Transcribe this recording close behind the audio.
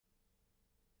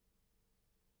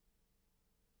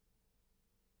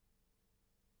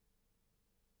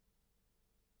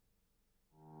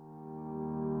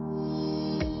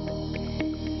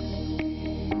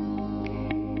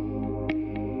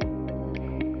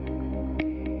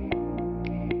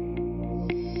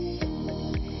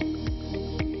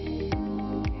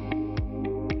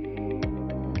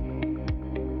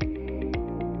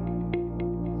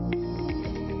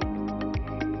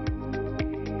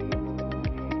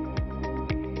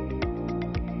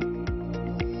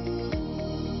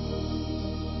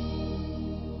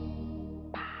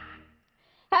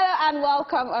and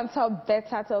welcome on Top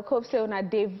Better Talk. Hope so on a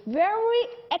day very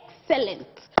excellent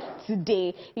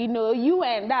today. You know,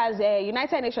 UN, that's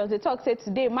United Nations, they talk say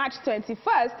today, March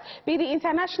 21st, be the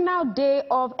International Day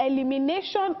of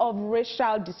Elimination of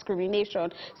Racial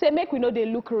Discrimination. Say, make we know they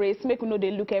look race, make we know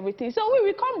they look everything. So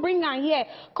we can't bring on here,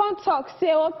 can't talk,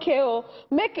 say, okay, oh,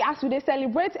 make as we they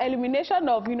celebrate elimination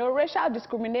of, you know, racial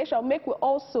discrimination, make we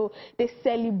also they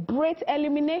celebrate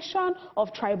elimination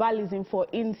of tribalism for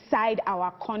inside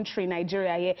our country,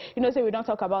 Nigeria. Here, you know, say we don't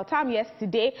talk about time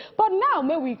yesterday, but now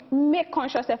may we make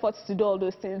conscious efforts to do all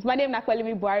those things. My name is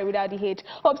Nakwelimi Buhari without the H.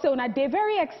 Hope so una day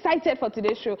very excited for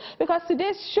today's show, because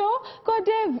today's show, God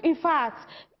Dave, in fact,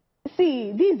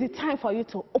 see, this is the time for you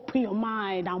to open your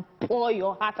mind and pour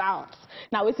your heart out.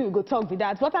 Now, we go talk with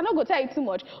that, but I'm not going to tell you too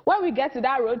much. When we get to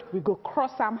that road, we go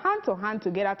cross them hand to hand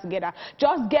together.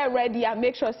 Just get ready and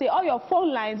make sure, say, all your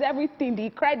phone lines, everything,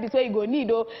 the credit where you go need,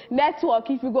 oh,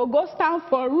 network, if you go stand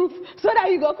for roof, so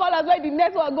that you go call us when the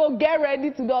network go, get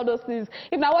ready to do all those things.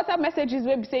 If now WhatsApp messages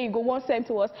maybe say you go want send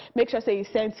to us, make sure say you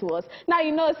send to us. Now,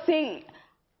 you know, say,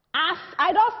 as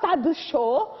I don't start the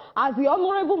show, as the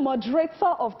honorable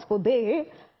moderator of today,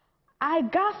 I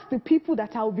gas the people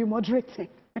that I will be moderating.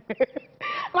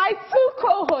 My two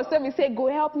co-hosts, let me say, go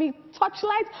help me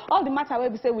touchlight all the matter where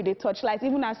we say with the touchlight,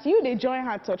 even as you they join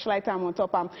her touchlight, I'm on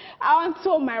top.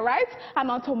 Onto my right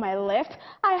and onto my left,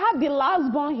 I have the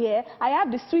last born here, I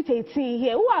have the sweet 18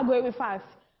 here. Who are going with us?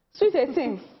 Sweet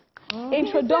 18.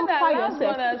 Introduce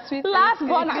yourself. Last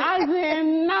born, as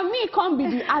in, now me can't be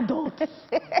the adult of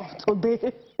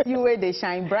today. You wear they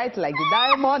shine bright like the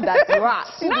diamond that you are.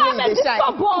 No, I'm a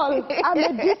disco ball. I'm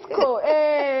a disco.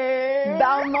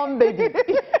 Diamond baby.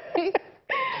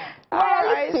 All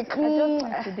right. I just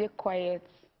want to be quiet.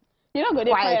 You're not going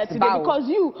to be quiet today because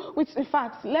you, which in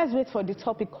fact, let's wait for the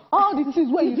topic. All the things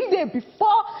where you did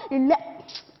before you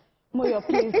left. Moyo,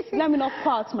 please, let me not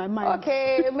part my mind.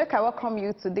 Okay, make I welcome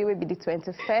you. Today will be the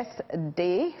 21st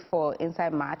day for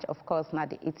inside March. Of course, not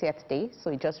the 80th day, so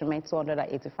it just remains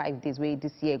 285 days where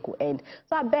this year go end.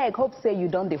 So I beg, hope say you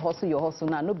done the hustle your hustle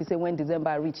now. No be say when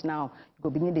December reach now, you go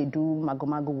begin to do mago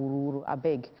wuru. I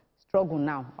beg, struggle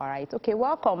now, all right? Okay,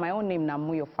 welcome. My own name now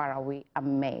Moyo Faraway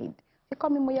Ahmed. You call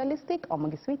me Moyolistic or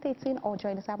Mogi Sweet 18 or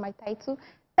join us at my title.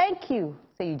 Thank you.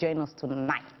 So you join us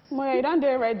tonight. Moya, you don't do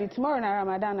it ready. Tomorrow na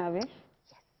Ramadan, have you?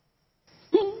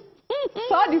 Yes.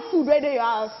 So all the food ready you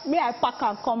have, may I pack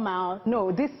and come out?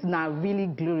 No, this is not really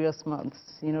glorious months.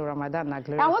 You know, Ramadan na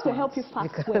glorious. I want months to help you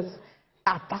fast because well.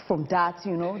 Apart from that,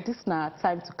 you know, this is not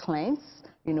time to cleanse.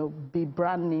 You know, be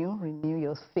brand new, renew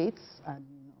your faith and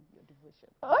your devotion.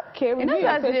 Okay, you know,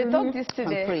 as they talk this and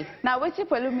today. pray. Now, what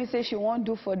Palumi say she won't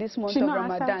do for this month of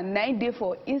Ramadan, 9 days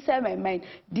for inside my mind.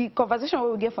 The conversation we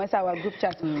will get for inside our group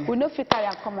chat, we know fit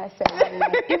I come myself.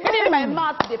 Even in my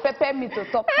mouth, they prepare me to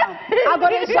talk now. I'm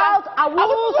going to shout, I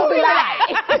will be like.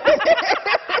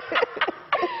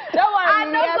 Don't worry,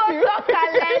 I'm not going to talk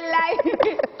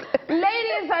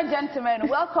Ladies and gentlemen,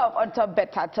 welcome on Top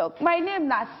Better Talk. My name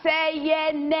is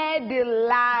Sayene the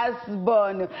last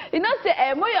born. You know, say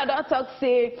Moyo don't talk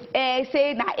say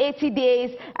na 80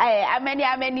 days, how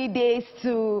many days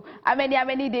to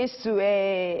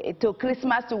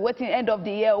Christmas to waiting end of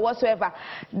the year or whatsoever.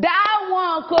 That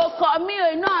one could come me,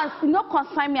 no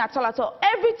concern me at all.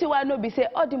 Everything I know be say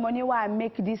all the money I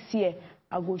make this year,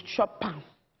 I go chop am.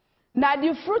 Now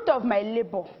the fruit of my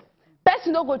labor.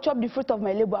 Person no go chop the fruit of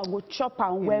my labor, I go chop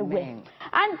and well.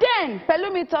 And then,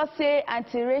 Pelumi say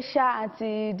anti-racial,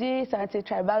 anti-this,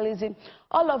 anti-tribalism.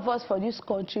 All of us for this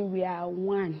country, we are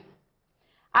one.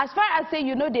 As far as say,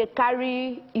 you know, they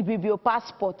carry Ibibio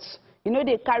passports. You know,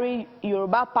 they carry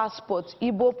Yoruba passport,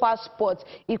 Igbo passport,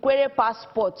 Ikwere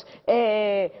passport,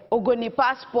 Ogoni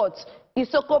passport,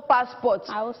 Isoko passport,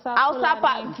 Hausa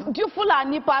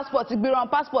Fulani passport,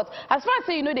 Igbiran passport. As far as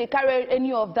say, you know, they carry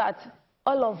any of that.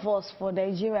 All of us for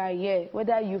Nigeria here,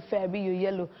 whether you fair, be you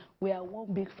yellow, we are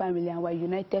one big family and we're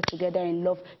united together in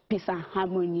love, peace and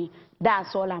harmony.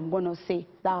 That's all I'm going to say.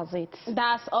 That's it.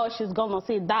 That's all she's going to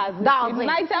say. That's it.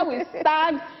 United we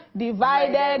stand,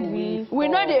 divided we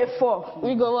know they fall.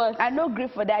 We go what? I no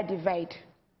grief for that divide.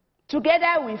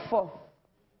 Together we fall.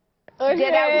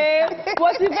 Okay.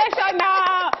 Motivation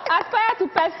now. Aspire to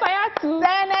perspire to.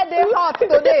 Send the hot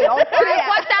today. On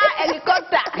water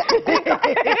helicopter.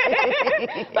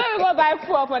 When we go buy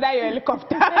fuel for that your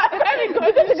helicopter. When we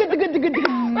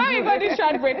go this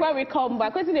short break, when we come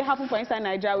back, what's going to happen for inside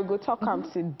Nigeria? We go talk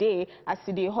today as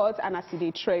today hot and as today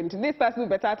trend. This person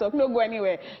better talk. No go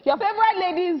anywhere. Your favorite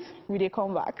ladies, will they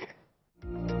come back?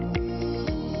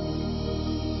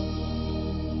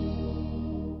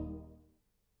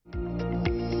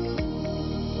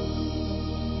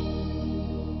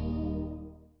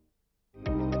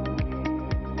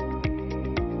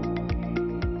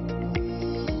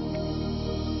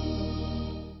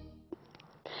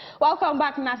 Welcome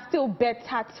back. Now, still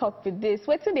better talk with this.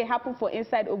 What's they happen for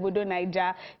inside Obodo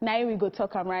Naija? Now we go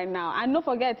talk them right now. And don't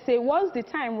forget, say once the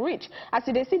time reach, as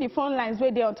you see the phone lines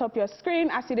where they on top of your screen,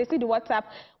 as you see the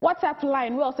WhatsApp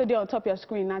line, we also there on top of your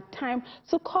screen. Now time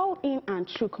to call in and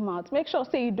chook mouth. Make sure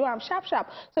say you do them sharp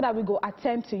so that we go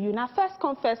attend to you. Now first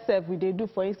come first serve we they do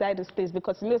for inside the space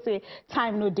because you know say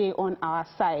time no day on our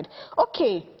side.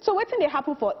 Okay, so what's they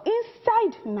happen for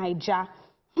inside Naija?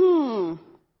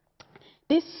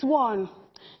 This one,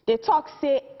 they talk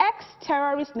say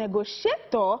ex-terrorist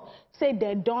negotiator say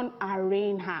they don't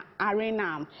arraign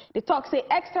him. They talk say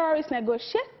ex-terrorist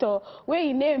negotiator where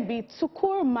his name be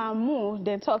Tukur Mamu,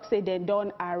 then talk say they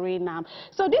don't arraign him.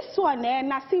 So this one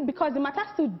now see because the matter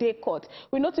still dey court.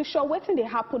 We're not too sure waiting they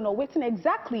happen or waiting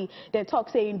exactly they talk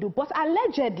say in do. But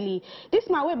allegedly, this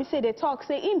man where we say they talk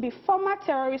say in be former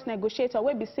terrorist negotiator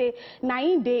where we say na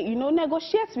in they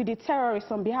negotiates with the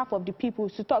terrorists on behalf of the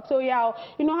people to talk. So yeah,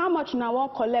 how much now one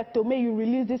collect to make you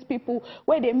release these people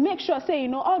where they make sure say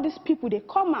all these people they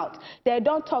come out, they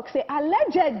don't talk, say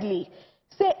allegedly,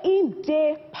 say in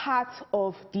they part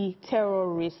of the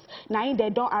terrorists. Now in they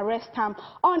don't arrest him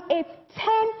on a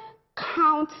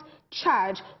 10-count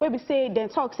charge where we say they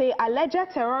talk, say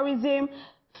alleged terrorism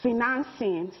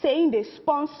financing, saying they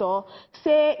sponsor,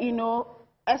 say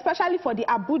especially for the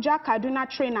Abuja Kaduna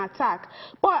train attack.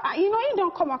 But he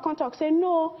don't come and talk say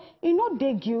no,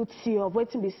 they guilty of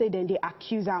what they say then they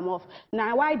accuse him of.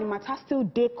 Now why the matter still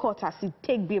they court as it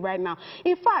take be right now.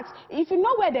 In fact, if you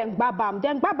know where them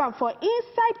gbabam for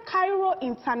inside Cairo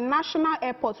International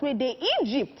Airport where they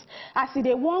Egypt as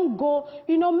they won't go,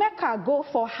 Mecca go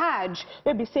for Hajj,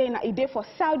 where be saying that they for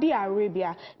Saudi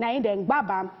Arabia. Now in them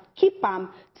gbabam keep them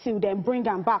till then bring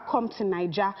them back, come to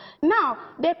Niger. Now,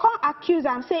 they can't accuse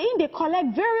them, saying they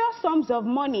collect various sums of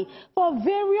money for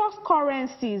various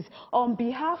currencies on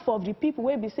behalf of the people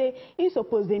where we say, he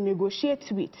suppose they negotiate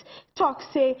with. Talk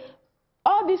say,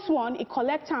 all this one, it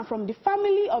collect time from the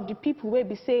family of the people where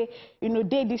we say,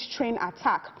 they this train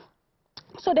attack.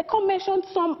 So they come mention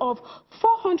sum of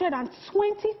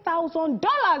 $420,000.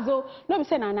 Oh, no, we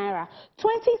say na naira.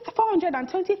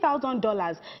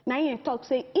 $420,000. Now you talk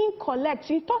say in collect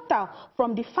in total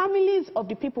from the families of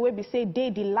the people where we say they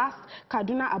the last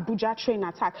Kaduna Abuja train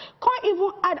attack. Can't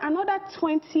even add another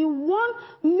 21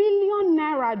 million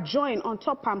naira join on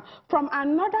top from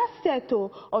another set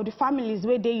of the families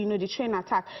where they the train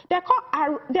attack. They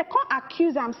can't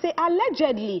accuse them say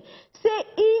allegedly say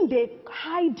in they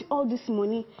hide all this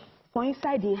money for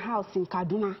inside the house in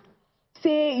Kaduna.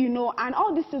 Say, and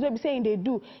all these things we be saying they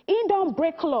do. In don't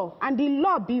break law, and the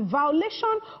law be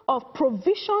violation of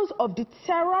provisions of the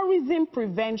Terrorism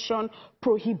Prevention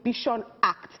Prohibition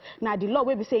Act. Now the law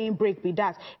we be saying break be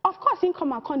that. Of course, in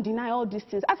come and can't deny all these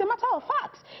things. As a matter of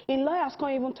fact, in lawyers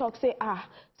can't even talk, say,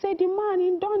 say the man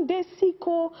in don't they sick,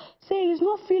 say he's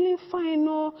not feeling fine,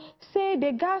 say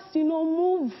the gas,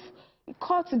 move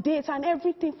court dates and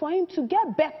everything for him to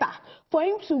get better, for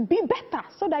him to be better,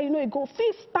 so that he go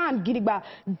feel stand gidigba,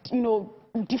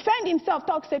 defend himself,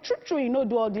 talk say true,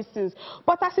 do all these things.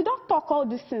 But as he don't talk all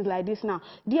these things like this now,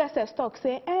 DSS talk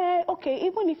say, okay,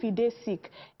 even if he dey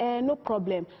sick, no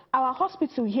problem. Our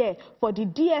hospital here for the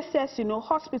DSS,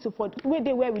 hospital for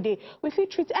where we dey, we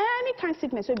fit treat any kind of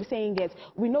sickness where we say he gets.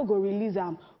 We no go release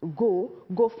him, go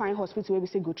find hospital where we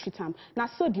say go treat him. Now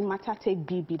so the matter take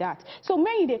be that. So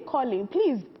when they call him,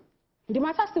 please. The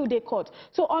matter still they court.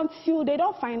 So until they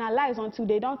don't finalize, until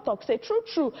they don't talk, say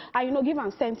true, and give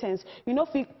them sentence,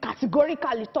 if we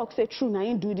categorically talk, say true, now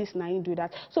you do this, now you do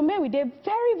that. So maybe they're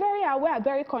very, very aware,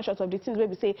 very conscious of the things where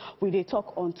we say they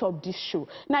talk on top this show.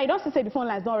 Now you don't say the phone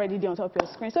line's not already there on top of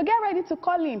your screen. So get ready to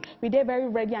call in. We're very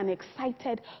ready and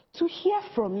excited to hear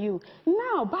from you.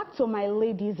 Now back to my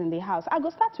ladies in the house. I go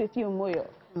start with you, Moyo.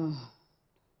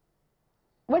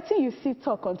 What do you see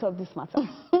talk on top of this matter?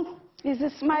 Is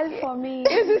a smile for me.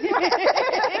 Is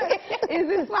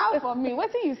a smile for me.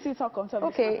 What do you see talk on top?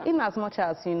 Okay, in as much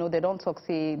as they don't talk,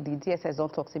 say the DSS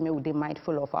don't talk, say maybe they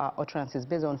mindful of our utterances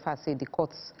based on fact, say the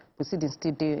courts proceedings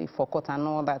still there for court and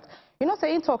all that.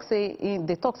 Say in talk, say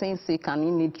they talk saying sick and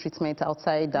he need treatment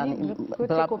outside and go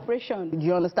take operation. Do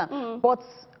you understand? But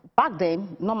back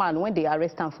then, normally when they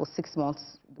arrest him for 6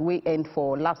 months, we end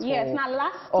for last year,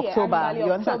 October.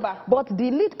 You understand? October. But the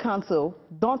lead counsel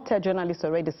don't tell journalists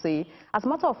already say, as a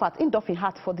matter of fact, in Duffy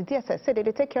Heart for the DSS, say they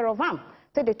take care of him.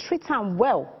 Say they treat him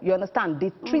well. You understand? They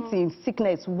treat him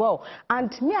sickness well.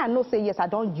 And me, I know say yes, I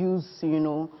don't use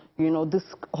these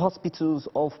hospitals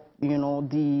of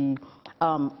the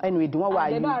anyway, the one where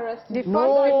they don't arrest you.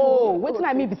 No, what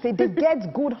I mean be say they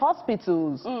get good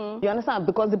hospitals. You understand?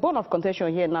 Because the bone of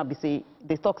contention here now be say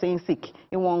they talk saying sick,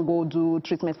 he won't go do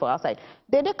treatment for outside.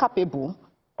 They're capable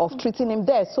of treating him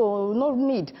there, so no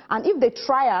need. And if they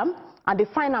try him and they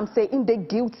find him say in they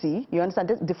guilty, you understand?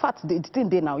 The fact the thing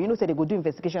they now, you know, say they go do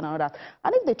investigation and all that.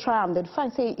 And if they try him, they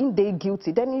find say in they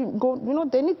guilty, then you go, you know,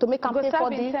 they need to make him pay for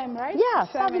the time, right? Yeah,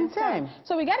 serving time.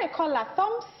 So we got a caller,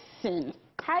 Thompson.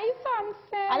 Hi,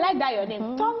 Thompson. I like that your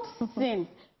name, Thompson.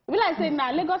 We like saying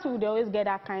now Lagos people they always get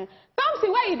that kind.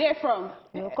 Thompson, where you there from?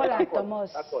 You call her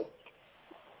Thomas. So,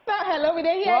 hello, we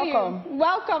didn't hear Welcome. you.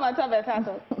 Welcome at Top.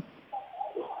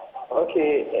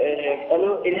 Okay,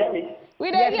 hello, you hear me?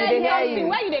 We didn't Yes, hear we you. hear you.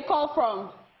 Where you they call from?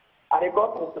 I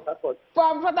got from Port Harcourt.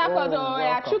 From Port Harcourt. Oh,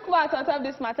 Yeah, welcome. Chukwu out of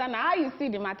this matter. Now, how you see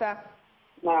the matter?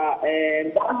 Now,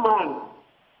 that man,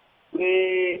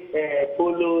 we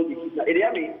follow the you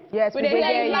hear me? Yes, We we didn't hear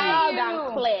hear you you. loud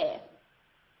and clear.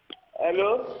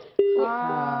 Hello?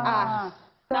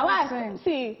 Now, I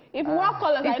see, if you want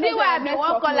call us, You I see know why say I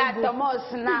won't call her network Thomas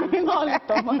now? no good.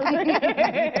 Thomas.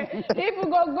 If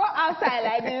you go outside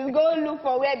like this, go look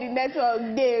for where the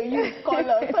network dey, use call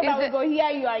us so that we go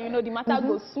hear you and you know the matter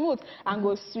go smooth and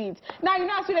go sweet. Now, you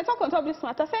know, as we dey talk on top of this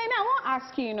matter, saying I want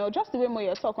ask you, you know, just the way more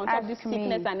you talk on top of this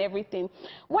sickness and everything.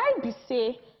 Why be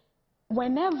say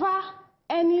whenever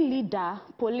any leader,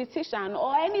 politician,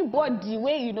 or anybody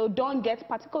where you know don't get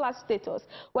particular status,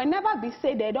 whenever be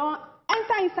say they don't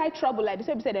enter inside trouble, like they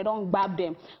say they don't grab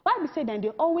them, why be say then they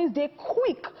always they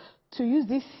quick to use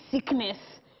this sickness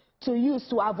to use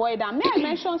to avoid them? May I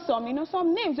mention some, you know,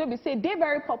 some names where we say they're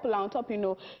very popular on top, you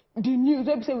know, the news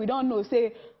where we say we don't know,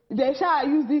 say they shall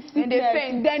use this sickness,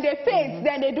 then they faint,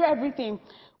 then they do everything.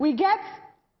 We get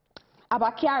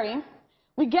Abakiari,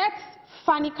 we get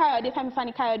Fanny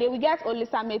Kayode, we get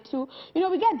Olisa Metu, you know,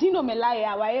 we get Dino Melaya,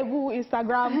 our able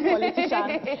Instagram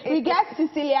politician, we get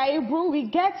Cecilia Ebru, we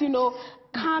get, you know,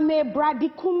 Kame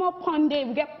Bradikumo Ponde,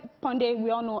 we get Ponde, we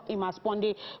all know him as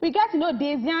Ponde, we get, you know,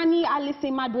 Desiani Alice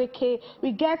Madweke,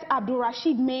 we get Abdul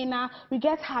Rashid Mena, we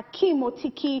get Hakim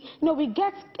Otiki, you know, we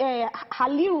get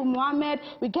Haliru Mohammed,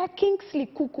 we get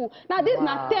Kingsley Kuku. Now, these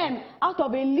are 10 out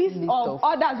of a list of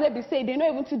others where we say they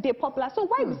not even today popular. So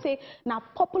why we say now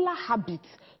popular habits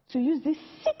to use this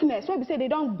sickness where we say they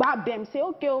don't grab them, say,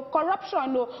 okay, oh,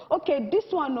 corruption, oh, okay, this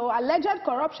one, oh, alleged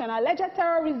corruption, alleged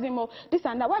terrorism, oh, this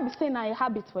and that. Why we say now a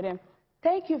habit for them?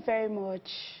 Thank you very much.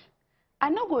 I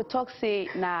no go talk say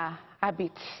na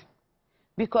habit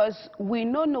because we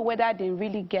don't know whether they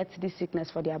really get this sickness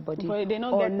for their body But they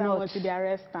don't or get that not. much to the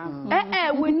arrest them.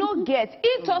 We no get.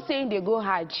 It talk saying they go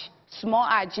Hajj, small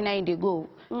Hajj now they go.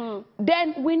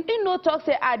 Then we no talk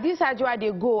say this Hajj where they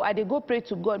go pray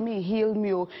to God, me heal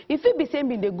me. Oh. If it be saying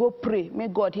me they go pray, may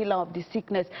God heal them of the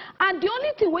sickness. And the only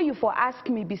thing where you for ask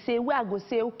me be say where I go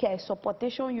say okay I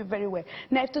supportation you very well.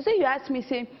 Now if to say you ask me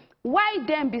say why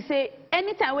them be say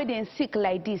anytime when they sick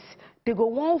like this, they go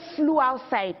one flu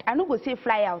outside. I no go say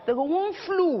fly out. They go one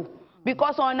flu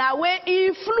because on our way he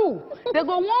flew. They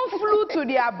go one flu to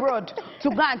the abroad to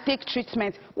go and take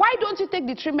treatment. Why don't you take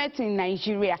the treatment in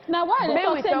Nigeria? Now why they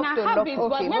talk say na habits,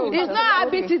 but maybe it's not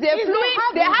habit. It's a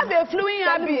fluid. They have a fluid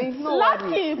habit.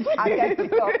 Lucky. I get to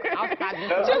talk after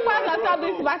this. Two pounds on top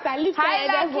this matter. Lift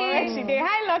Hi, Lucky.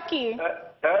 Hi, Lucky.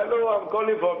 Hello, I'm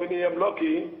calling from Biniam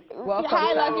Lucky. Welcome.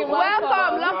 Hi, Lucky.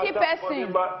 Welcome, lucky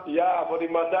person. For the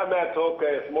matter, I talk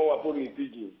small put in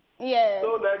Fiji. Yeah.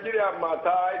 So Nigeria matter,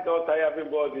 I don't tire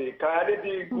everybody. Can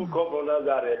anything good come from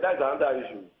Nazareth? That's another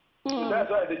issue. That's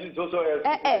why they use social health.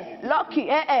 Lucky,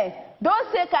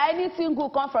 don't say can anything good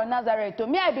come from Nazareth. To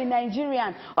me, I be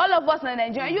Nigerian. All of us are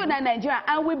Nigerian. You are Nigerian,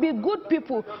 and we be good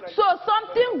people. So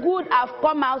something good have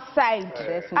come outside.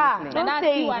 Definitely.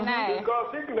 Don't say it. Because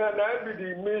sickness now be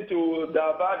the mean to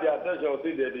divert the attention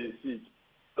see that they sick.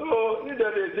 So if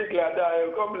they sick like that,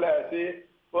 you come like say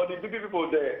for the people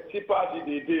there, see party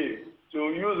they did to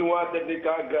use one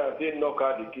technical ground, they knock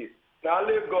out the case. Now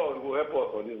only God will help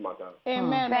us on this matter.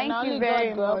 Amen. Thank you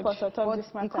very much.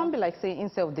 It can't be like saying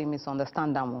instead of they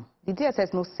misunderstand that one. The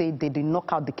DSS no say they knock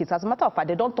out the case. As a matter of fact,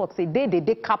 they don't talk say they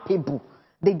capable.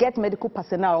 They get medical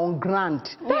personnel on ground.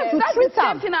 That's treat the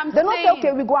same thing I'm They don't saying. say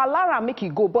okay, we go allow and make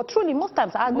it go. But truly, most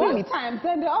times I agree with. Most times,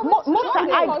 then they always Most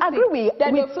times I agree with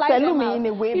Pelumi in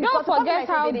a way. You don't because forget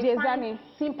how they Jezani. find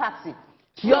sympathy.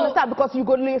 You understand? Because you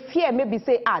go to fear, maybe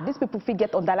say, these people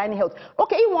get underlying health.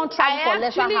 Okay, he won't try for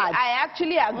lesser hard. I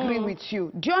actually agree with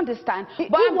you. Do you understand?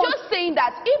 But I'm just saying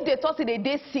that if they thought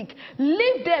they sick,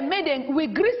 leave them, we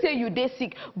agree say you they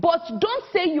sick. But don't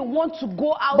say you want to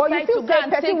go outside to go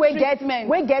and take treatment.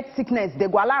 We get sickness, they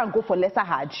go allow and go for lesser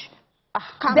hajj.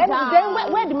 Then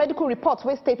where the medical reports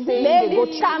where state saying they go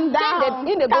calm down.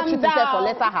 They go treat themselves for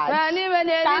lesser hard. Calm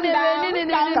down. We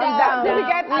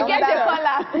get the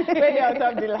caller. Where they on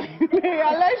top the line.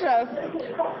 Congratulations.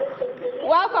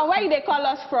 Welcome. Where they call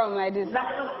us from like this?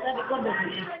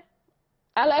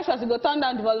 Aloysius, you go turn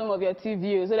down the volume of your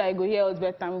TV so that you go hear us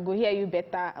better and we go hear you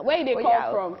better. Where they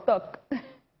call from? Talk.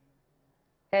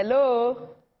 Hello.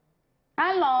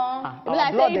 Hello.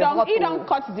 Like say you don't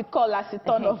cut the call as it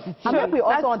turn off. And make we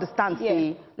also understand,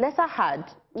 say, lesser hard,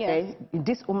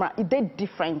 this Umrah, it did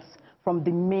difference from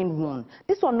the main one.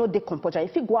 This one no decompulsion.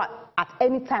 If you go out at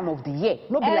any time of the year,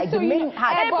 no be like the main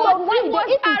hard. But he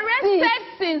was arrested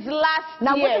since last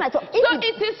year. So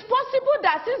it is possible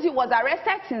that since he was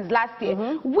arrested since last year,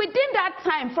 within that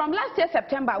time, from last year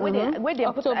September,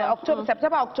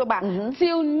 October,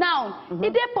 till now,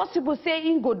 is it possible say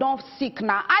he go down sick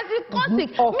now? As he got sick,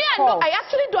 I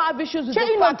actually don't have issues with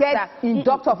the fact that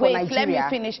doctor for Nigeria.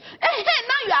 Let me finish.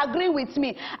 Now you agree with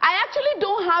me. I actually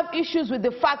don't have issues with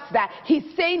the fact that he's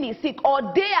saying he's sick, or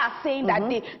they are saying that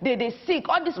they sick.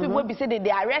 All these people will be saying that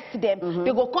they arrest them.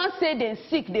 They go can't say they're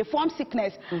sick, they form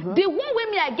sickness. The one way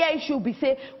me I get issue be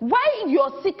say, why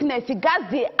your sickness, you guys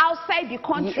they outside the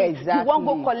country, you won't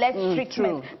go collect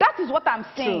treatment. That is what I'm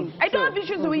saying. I don't have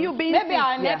issues with you being Maybe sick.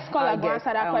 our next caller will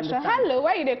answer that question. Hello,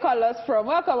 where they call us from?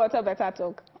 Welcome to Better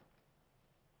Talk.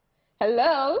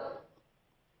 Hello.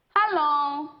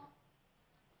 Hello.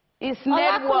 It's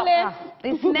network.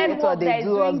 It's network that is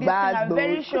doing this thing, I'm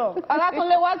very sure.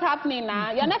 Olakule, what's happening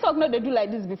now? Your network no they do like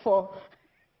this before.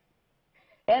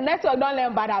 Your network don't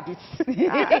learn bad habits. The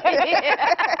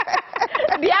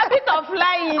habit of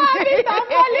flying. Habit of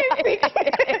falling sick.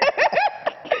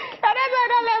 Your network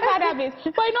don't learn bad habits.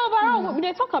 But you know, overall, when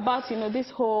they talk about, you know, this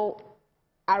whole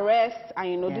arrest and,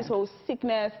 you know, this whole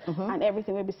sickness and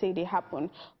everything maybe say they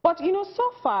happen. But, you know,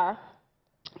 so far,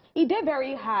 it did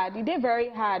very hard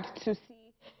to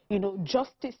see, you know,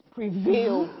 justice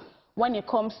prevail when it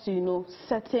comes to, you know,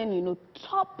 certain, you know,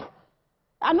 top.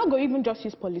 I'm not going to even just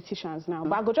use politicians now,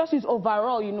 but I go just use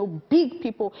overall, you know, big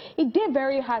people. It did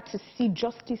very hard to see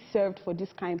justice served for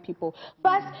this kind of people.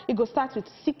 First, it go start with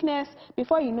sickness.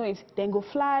 Before you know it, then go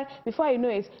fly. Before you know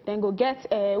it, then go get,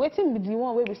 waiting with the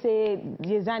one where we say,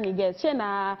 Jezani gets,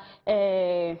 Shena,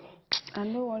 I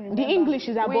know the English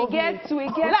is above we get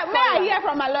like, may I hear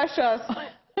from Aloysius?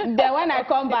 Then when I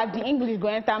come back, the English go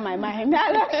enter my mind.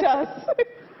 Aloysius.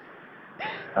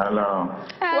 Hello.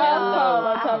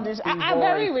 Welcome. I'm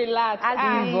very relaxed.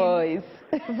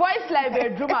 Voice like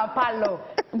bedroom and parlor.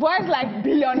 Voice like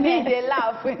billionaire. They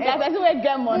laugh. Like person will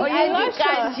get money. Why don't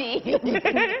I?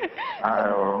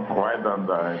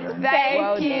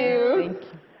 Thank you.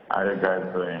 How are you guys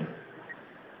doing?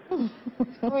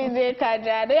 We did,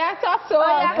 Kaja. They are talk to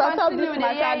us. Talk this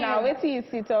matter now. Wait till you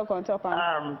see talk on top.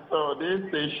 So this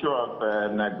issue of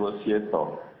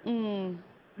negotiator.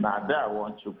 Now there I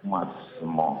want you much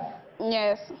more.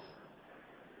 Yes.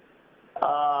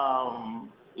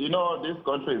 You know, this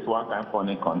country is one kind of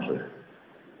funny country.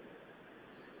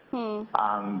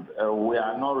 And we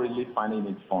are not really finding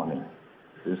it funny,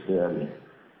 sincerely.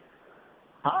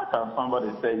 How can somebody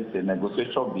say it's a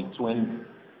negotiation between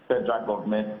federal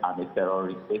government and a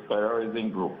terrorism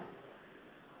group?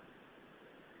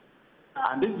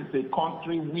 And this is a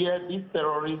country where these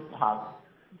terrorists have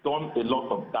done a lot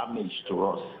of damage to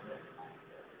us.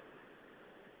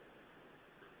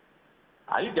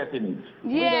 Are you getting it?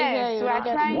 Yes, we are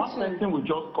trying One person will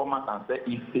just come out and say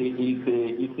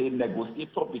it's a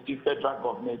negotiator between federal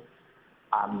government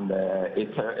and a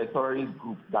terrorist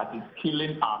group that is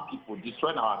killing our people,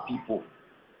 destroying our people.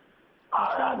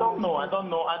 I don't know. I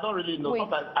don't really know.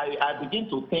 Sometimes I begin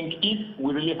to think if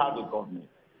we really have a government.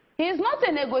 He is not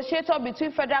a negotiator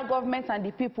between federal government and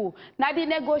the people. Now the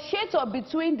negotiator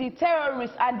between the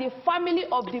terrorists and the family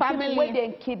of the people where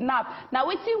they kidnap. Now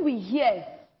what thing we hear?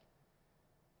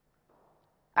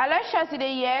 Aloysius, is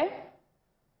they here?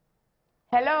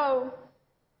 Hello?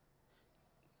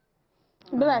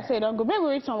 But I say don't go. Maybe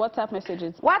read some WhatsApp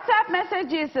messages. WhatsApp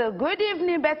messages. Good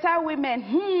evening, better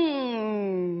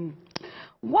women.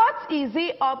 What is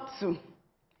he up to?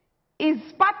 Is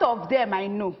part of them, I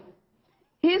know.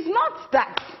 He's not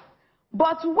that.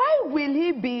 But why will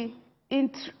he be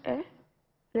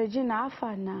Regina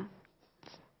Afana?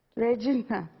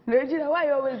 Regina, why are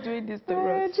you always doing this to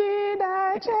us?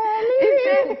 Regina, he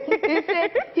said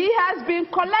he has been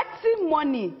collecting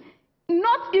money,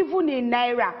 not even in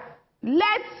Naira.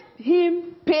 Let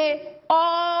him pay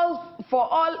for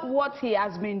all what he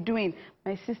has been doing.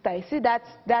 My sister, you see that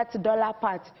dollar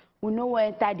part, we know where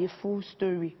enter the full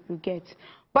story you get.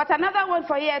 But another one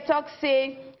for here talk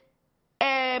say,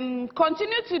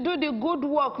 Continue to do the good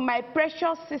work, my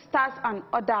precious sisters and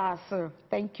others.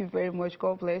 Thank you very much.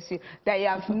 God bless you that you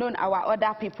have known our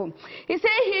other people. He said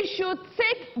he should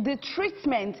take the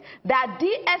treatment that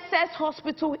DSS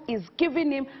hospital is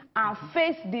giving him and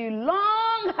face the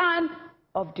long hand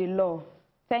of the law.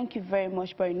 Thank you very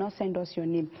much, but you not send us your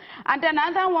name. And then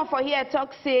another one for here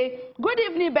talk say, good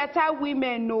evening, better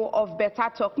women know of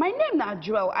better talk. My name is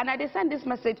Joel, and I send this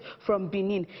message from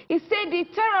Benin. He said the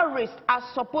terrorists are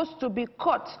supposed to be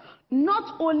caught,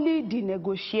 not only the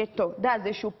negotiator. That's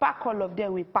they should pack all of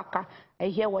them with packer. I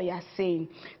hear what you're saying.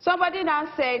 Somebody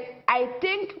now said, I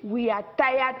think we are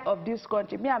tired of this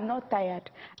country. Me, I'm not tired.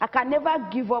 I can never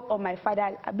give up on my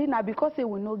father. Because he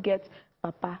will not get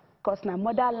papa. Because now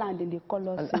motherland in the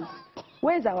color says,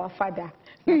 where's our father?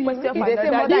 Mother is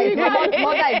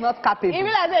not capable. Even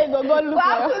as they go look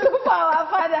for our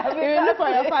father. We will look for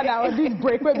your father on this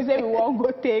break where we say we won't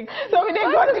go take. So we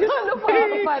didn't go look for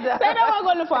our father. They don't want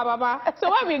to go look for our papa.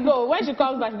 So when she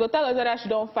comes back, she go tell us whether she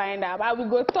don't find her. I will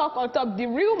go talk on top the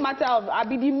real matter of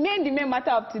the main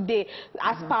matter of today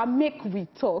as per make we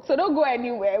talk. So don't go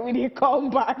anywhere when you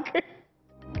come back.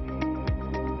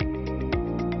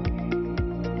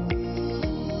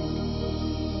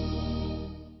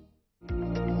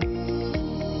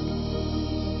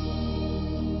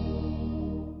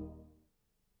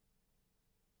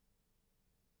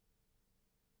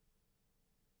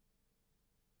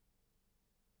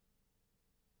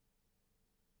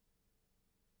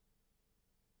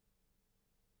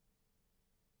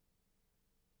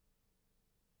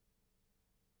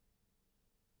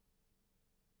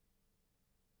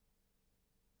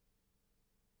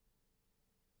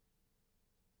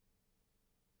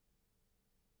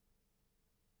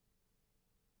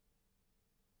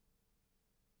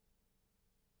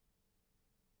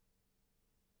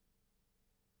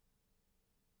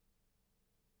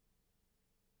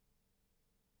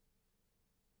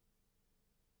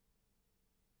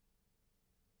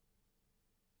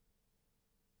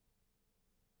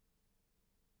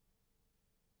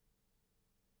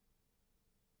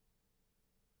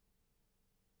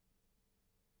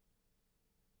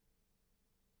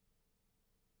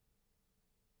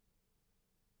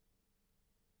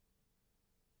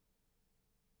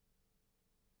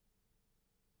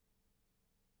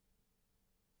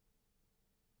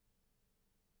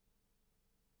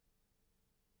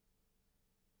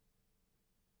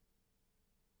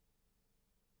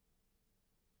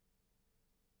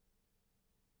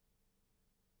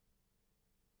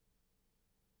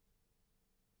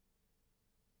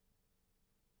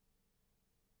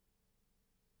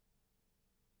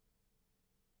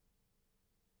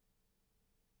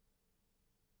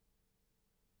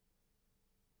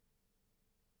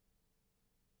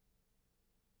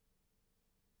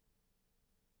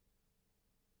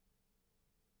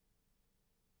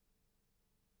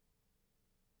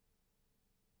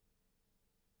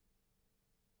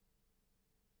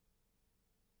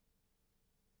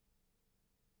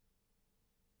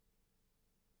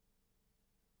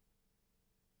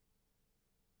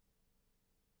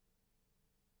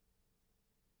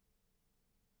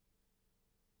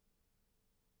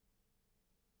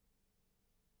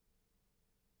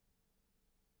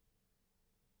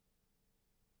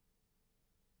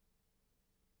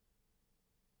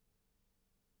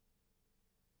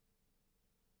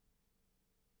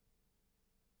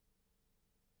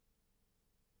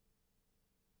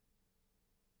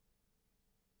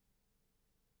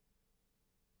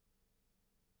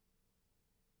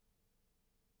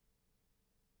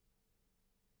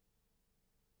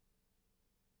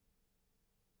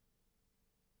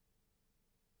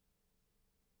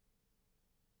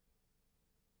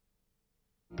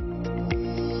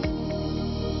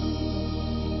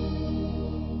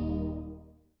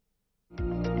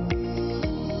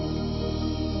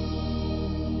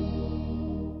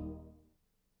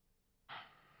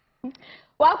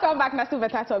 Welcome back, Nasu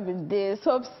Better Talk with this.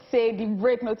 Hope say the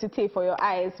break not to take for your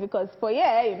eyes because for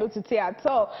yeah, you know to take at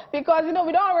all. Because you know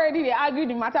we don't already argue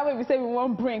the matter where we say we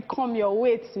won't bring come your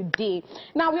way today.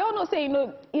 Now we all know say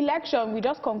election, we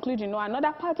just conclude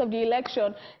another part of the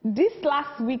election this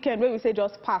last weekend where we say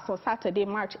just passed on Saturday,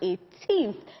 March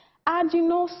 18th. And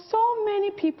so many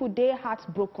people they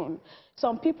heartbroken.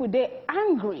 Some people they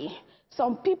angry.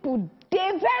 Some people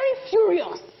they very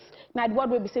furious. Now, what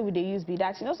we say we they use be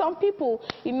that some people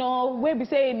where we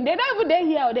say they don't even they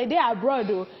here or they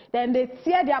abroad then they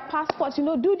tear their passports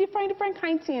do different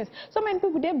kind of things. So many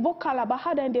people they vocal about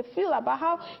how then they feel about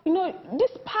how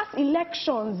these past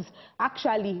elections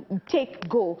actually take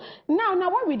go. Now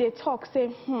what we they talk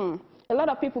say a lot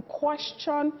of people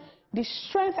question the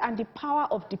strength and the power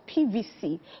of the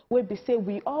PVC, where we say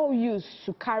we all use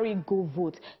to carry go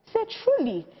vote. Say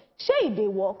truly, shey they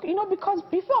work, you know, because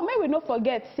before, may we not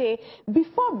forget, say,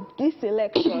 before this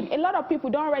election, a lot of people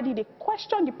don't already, they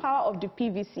question the power of the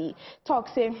PVC. Talk,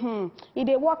 say, if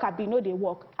they work, I be no they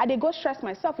work. I they go stress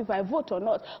myself if I vote or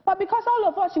not. But because all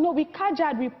of us, you know, we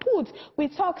cajad, we put, we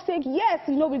talk, say, yes,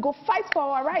 you know, we go fight for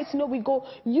our rights, you know, we go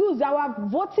use our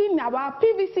voting, our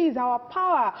PVCs, our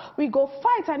power, we go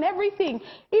fight and everything.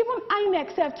 Even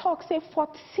INEC self talk, say,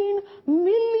 14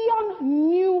 million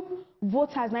new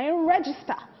voters now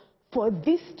register for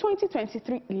this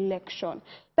 2023 election.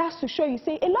 That's to show you,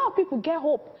 say, a lot of people get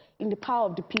hope in the power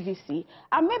of the PVC.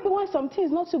 And maybe when some things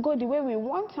not to go the way we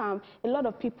want them, a lot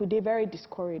of people, they're very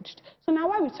discouraged. So now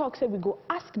when we talk, say, we go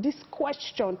ask this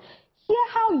question, hear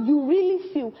how you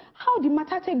really feel, how the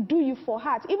matter take do you for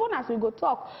heart. Even as we go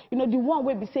talk, you know, the one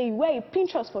where we say, where it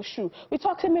pinch us for shoe. We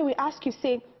talk, say, maybe we ask you,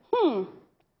 say,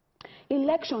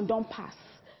 election don't pass.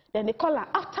 Then they call an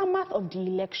aftermath of the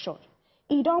election.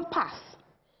 It don't pass.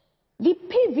 The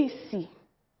PVC,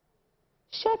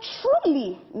 share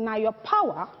truly now your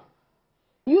power.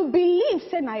 You believe,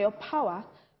 say, now your power.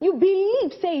 You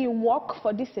believe, say, you work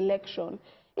for this election.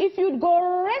 If you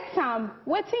go rate them,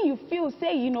 what you feel,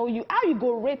 say, you know, how you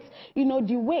go rate, you know,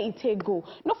 the way it take go.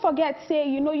 Don't forget, say,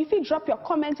 you know, if you drop your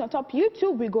comments on top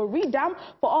YouTube, we go read them.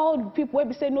 For all the people where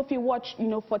we say, no, if you watch, you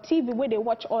know, for TV, where they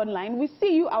watch online, we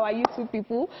see you, our YouTube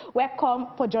people. Welcome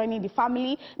for joining the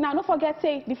family. Now, don't forget,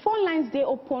 say, the phone lines, they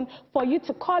open for you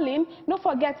to call in. Don't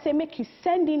forget, say, make you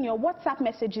send in your WhatsApp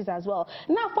messages as well.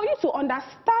 Now, for you to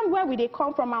understand where they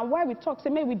come from and where we talk, say,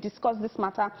 may we discuss this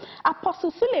matter.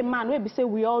 Apostle Suleiman, where we say,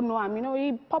 we all know him, you know,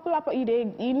 he popular, he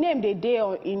named the day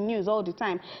in news all the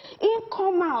time. He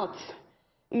come out,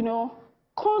 you know,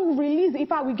 come release, in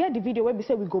fact, we get the video where we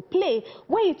say we go play,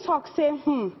 where he talk, say,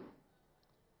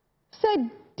 say,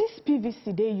 this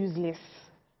PVC, they useless.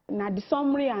 Now, the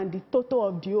summary and the total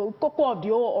of the whole, cocoa of the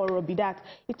whole or be that.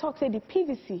 He talk, say, the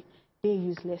PVC, they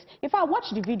useless. If I watch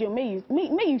the video, may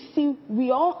you see,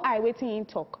 we all are waiting in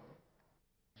talk.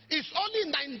 It's only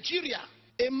in Nigeria,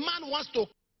 a man wants to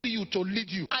you to lead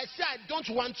you. I say I don't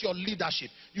want your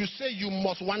leadership. You say you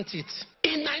must want it.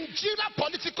 In Nigeria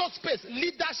political space,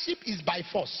 leadership is by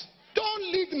force. Don't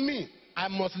lead me, I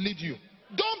must lead you.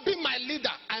 Don't be my leader,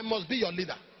 I must be your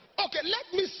leader. Okay,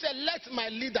 let me select my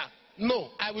leader. No,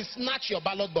 I will snatch your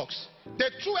ballot box. The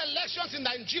two elections in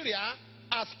Nigeria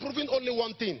has proven only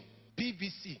one thing.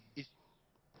 PVC is.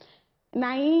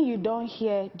 Now, you don't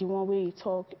hear the one way you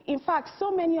talk. In fact,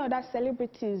 so many other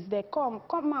celebrities, they come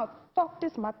out, talk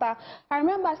this matter. I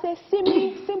remember, say, see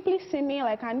me, simply see me,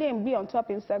 like her name be on top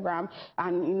Instagram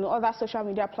and, you know, other social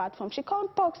media platforms. She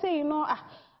can't talk, say, you know,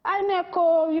 I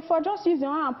know if I just use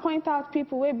your hand and point out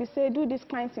people where we say, do this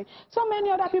kind of thing. So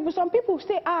many other people, some people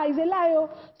say, it's a lie.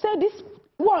 Say this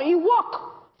one, it work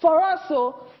for us.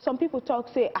 So some people talk,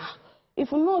 say,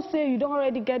 if you know, say, you don't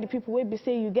already get the people where we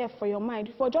say you get for your mind.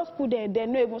 If you just put there, they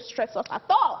no even stress us at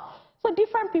all. So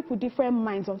different people, different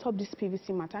minds on top of this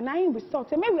PVC matter. Now, in we talk,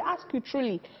 say, may we ask you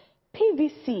truly,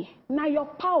 PVC, now your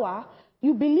power,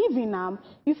 you believe in them,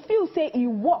 you feel, say, you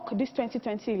work this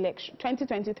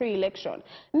 2023 election.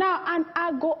 Now, and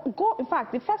I go, in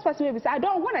fact, the first person will be say,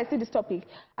 when I see this topic,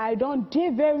 I don't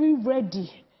get very ready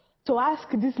to ask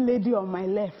this lady on my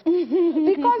left.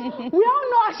 Because we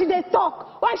all know how she they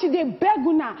talk. Why she they beg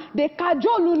una, they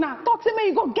cajole una. Talk to me,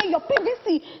 you go get your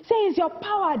PVC. Say it's your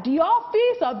power. The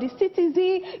office of the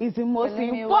citizen is the most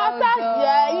important.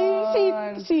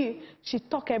 Yeah, she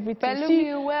talk everything.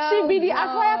 She be the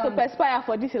acquire to perspire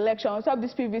for this election, on top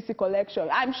this PVC collection.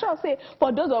 I'm sure, say,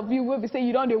 for those of you who be say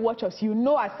you don't watch us, you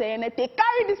know I say, and they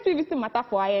carry this PVC matter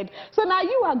for her head. So now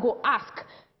you are go ask.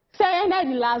 Say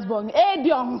the last born,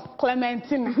 Edion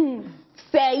Clementina.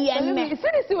 Say see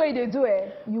this way they do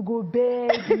it. You go beg.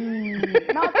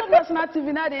 Now top national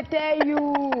TV now they tell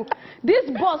you this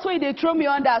boss way they throw me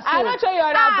under. So. I don't show you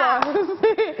other boss.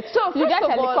 So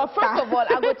first of all,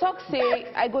 I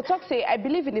go talk say I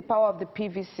believe in the power of the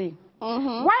PVC.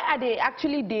 Why are they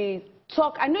actually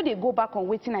talk? I know they go back on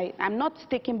waiting. I'm not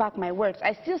taking back my words.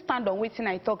 I still stand on waiting.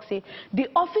 I talk say the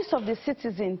office of the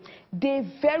citizen, they're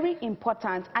very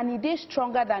important and it is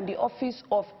stronger than the office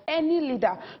of any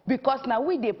leader because now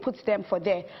they put them for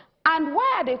there. And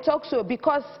why are they talk so?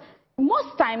 Because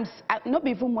most times, not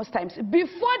even most times,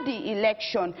 before the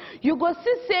election, you go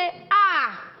see say,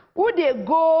 who they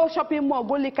go shopping mall,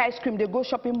 go lick ice cream, they go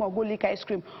shopping mall, go lick ice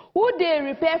cream. Who they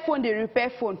repair phone, they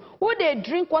repair phone. Who they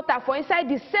drink water for inside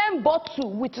the same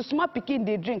bottle with a small pikin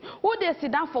they drink. Who they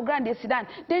sit down for ground, they sit down.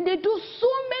 Then they do so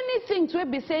many things where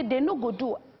they say they no go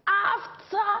do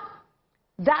after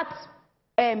that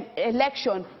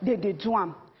election, they do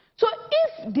am. So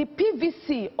if the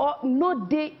PVC or no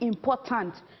dey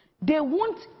important, they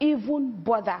won't even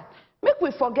bother. Make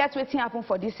we forget wetin happen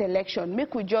for this election.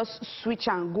 Make we just switch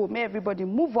and go. Make everybody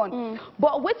move on.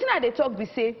 But wetin I dey talk be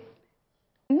say,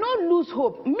 no lose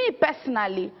hope. Me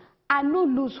personally, I no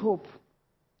lose hope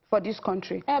for this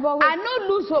country. I no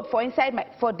lose hope for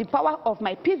for the power of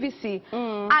my PVC.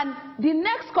 And the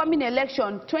next coming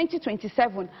election,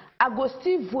 2027, I go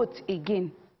still vote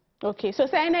again. Okay, so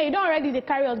saying that you don't already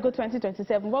carry us go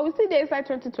 2027, but we still there inside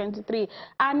 2023.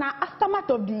 And now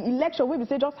aftermath of the election, where we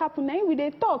say just happen, now we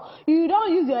dey talk. You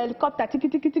don't use your helicopter,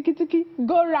 tiki,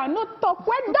 go around, no talk.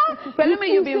 When done. Tell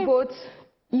me you will vote.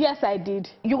 Yes, I did.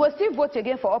 You will still vote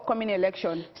again for upcoming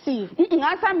election. See,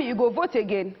 answer me, you go vote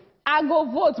again. I go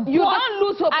vote. You don't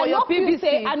lose hope for your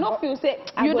PVC. I don't feel say.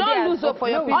 You don't lose hope for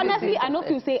your PVC. Honestly, I don't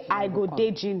feel say I go dey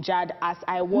gingered as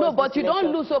I was. No, but you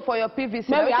don't lose hope for your PVC.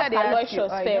 Maybe ask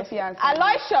Aloysius first.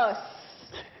 Aloysius.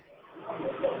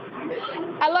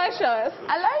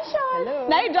 Hello.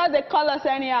 Now you just call us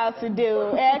anyhow today.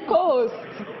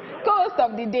 Co-host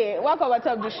of the day. Welcome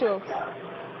to the show.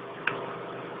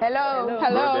 Hello.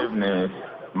 Good evening,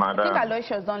 madam. I think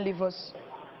Aloysius don't leave us.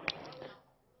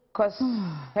 Cause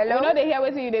hello. We know they hear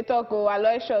what you talk. Oh,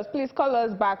 Aloysius, please call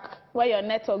us back where your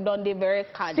network don't be very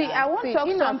card. See, I want to talk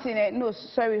something. No,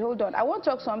 sorry, hold on. I want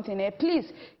to talk something.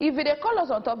 Please, if they call us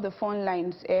on top the phone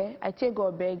lines, I take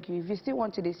God beg you. If you still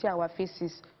want to see our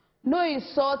faces, no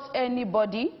insult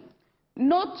anybody.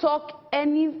 No talk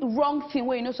any wrong thing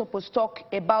where you're not supposed to talk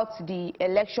about the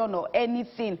election or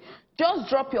anything. Just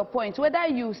drop your point. Whether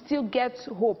you still get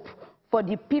hope for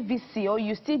the PVC or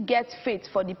you still get faith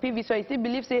for the PVC or you still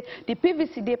believe say the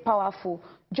PVC they powerful,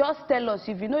 just tell us.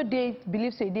 If you know they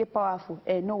believe say they powerful,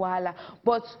 no wahala.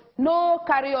 But no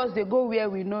carry us they go where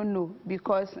we don't know,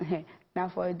 because now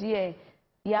for the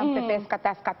yam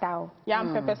pepper scatter.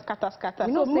 Yam pepper scatter.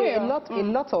 You know, say a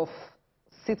lot of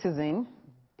citizens,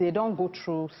 they don't go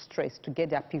through stress to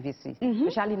get their PVC,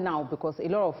 especially now, because a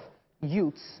lot of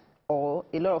youths or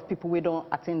a lot of people who don't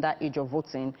attain that age of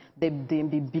voting, they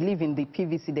believe in the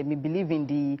PVC, they believe in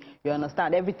the, you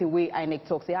understand, everything where INEC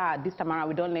talks, say, this time around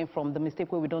we don't learn from the mistake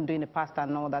where we don't do in the past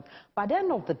and all that. But at the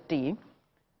end of the day,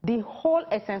 the whole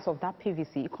essence of that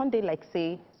PVC, you can't they like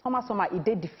say, somehow, it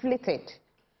they deflated.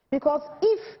 Because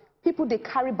if people, they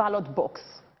carry ballot box,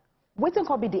 waiting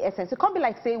can be the essence. It can't be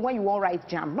like, say, when you want write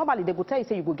jam. Normally, they go tell you,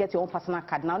 say, you go get your own personal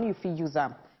card. Now you feel use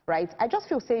them. Right? I just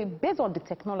feel, say, based on the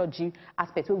technology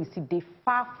aspect where we see they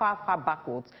far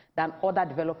backwards than other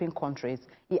developing countries,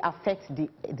 it affects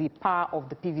the power of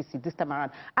the PVC this time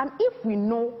around. And if we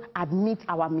admit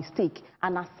our mistake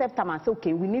and accept them and say,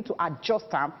 okay, we need to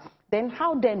adjust them, then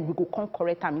how then we go come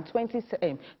correct them in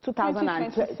 2027?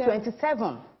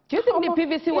 Do you think the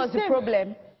PVC was the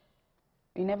problem?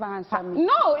 You never answer me.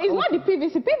 No, it's not the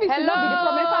PVC. PVC will not be the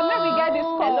problem. So maybe we get this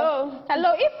call.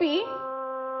 Hello, Iffy.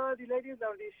 The ladies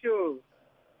of the show.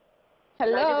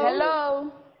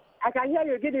 Hello. I can hear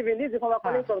you. Good evening. This is from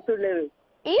calling from Tulare.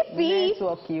 Iffy.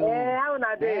 Network you. How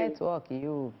are you? Network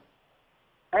you.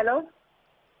 Hello.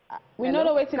 We don't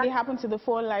know what will happen to the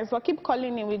phone lines, but keep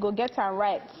calling in. We go get our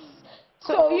rights.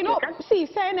 So, you know, see,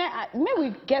 saying maybe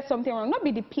we get something wrong. Not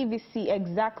be the PVC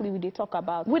exactly we they talk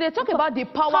about. We they talk about the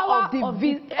power of the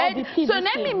PVC. So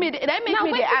let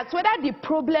me ask whether the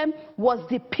problem was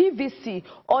the PVC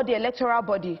or the electoral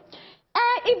body.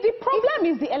 If the problem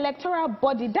is the electoral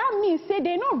body, that means say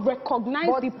they don't recognize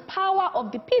the power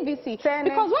of the PVC.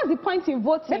 Because what's the point in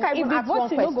voting if the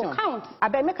voting no go count? I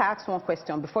bet make I ask one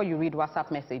question before you read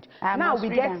WhatsApp message. Now we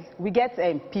get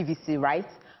PVC, right?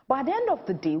 But at the end of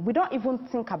the day, we don't even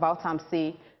think about and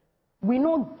say, we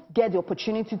don't get the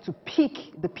opportunity to pick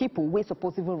the people we're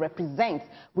supposed to even represent.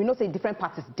 We know say different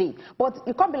parties did. But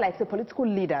it can't be like say political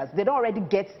leaders, they don't already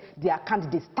get their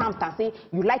candidates stamped and say,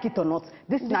 you like it or not,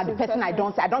 this is not the person I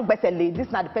don't better lay, this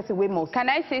is not the person we most. Can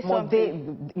I say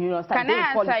something? Can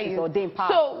I answer you? Or they in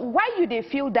power. So why you they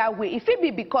feel that way? If it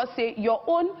be because say your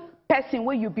own person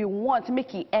where you be want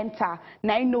make it enter,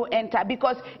 now you know enter.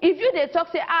 Because if you they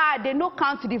talk say they no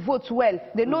count the votes well,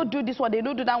 they no do this one, they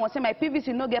no do that one, say my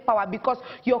PVC no get power because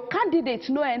your candidate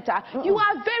no enter. You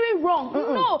are very wrong.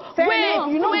 No,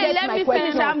 wait, let me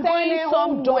finish. I'm going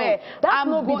somewhere. That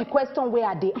will be the question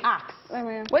where they ask.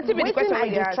 What's the question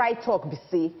I try talk be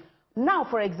say now,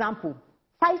 for example,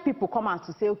 5 people come out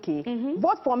to say, okay,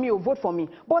 vote for me or vote for me.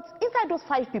 But inside those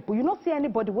 5 people, you don't see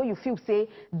anybody where you feel say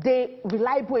they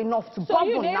reliable enough to so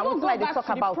now. Go Like back they talk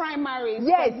to about the primaries.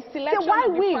 Yes. The selection so why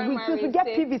of the we get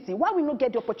PVC? Why we not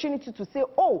get the opportunity to say,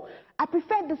 oh, I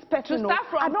prefer this person. To start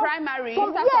from primary.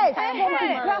 From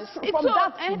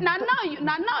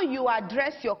Now you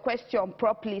address your question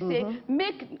properly.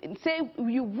 Say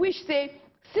you wish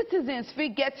citizens will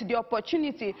get the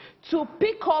opportunity to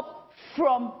pick up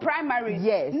from primary.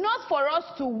 Yes. Not for us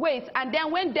to wait and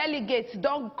then when delegates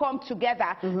don't come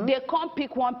together, they can't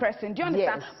pick one person. Do you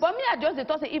understand? Yes. But me, I just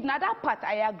thought, if not that part,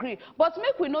 I agree. But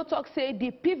make we not talk, say,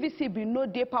 the PVC be no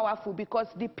day powerful because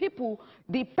the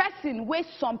person where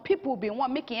some people be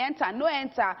want making enter, no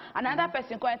enter, another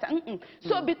person can enter.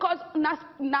 So because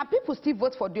now people still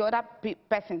vote for the other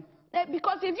person.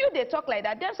 Because if they talk like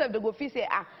that, themselves they go feel say,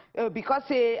 because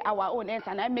say our own ends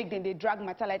and I make them they drag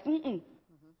matter like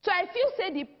So I feel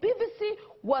say the PVC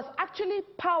was actually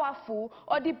powerful,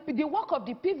 or the work of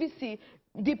the PVC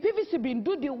been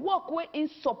do the work where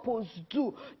it's supposed to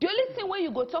do. The only thing where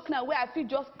you go talk now where I feel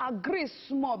just agree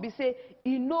small, be say,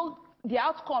 the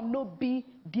outcome no be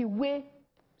the way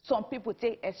some people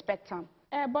expect them.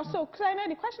 But so, Kleiner,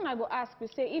 the question I go ask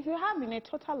is, say, if you have in a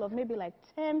total of maybe like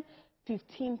 10,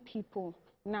 15 people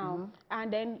now,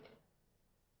 and then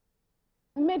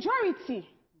majority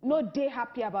no they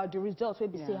happy about the results will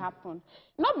be say happen.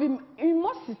 Not be in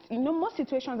most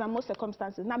situations and most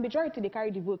circumstances. Now majority they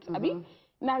carry the vote.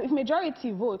 Now if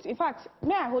majority vote, in fact,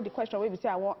 may I hold the question where we say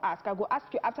I won't ask. I go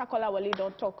ask you after Kolawole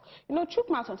don't talk. Truth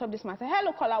matters on top of this matter.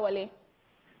 Hello Kolawole.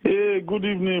 Hey, good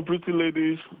evening, pretty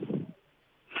ladies.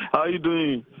 How are you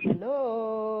doing?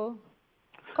 Hello.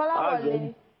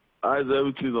 Kolawole. How's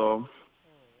everything on?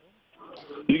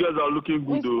 You guys are looking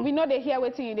good though. We know they hear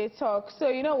what you they talk. So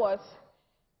you know what?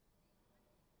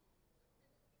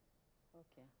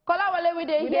 Kolawole, we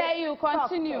dey hear you.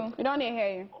 Continue. Talk. We don't hear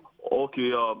you.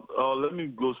 Okay, let me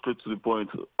go straight to the point.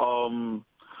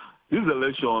 This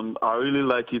election, I really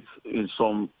like it in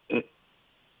some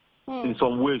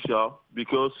ways,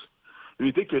 because if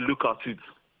you take a look at it,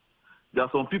 there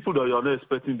are some people that you are not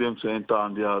expecting them to enter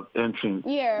and they are entering.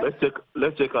 Yeah.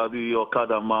 Let's check out the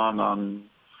Okada man, and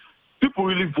people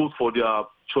really vote for their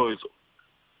choice.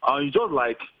 And it's just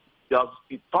like there's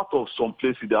part of some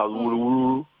places that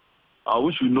I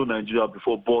wish we know Nigeria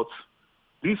before, but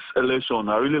this election,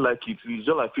 I really like it. It's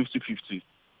just like 50-50.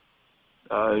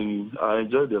 I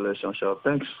enjoyed the election, Sha.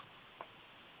 Thanks.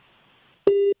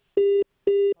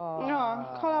 No,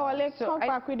 Kolawole, talk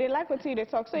back. We they like what you they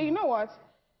talk. So you know what?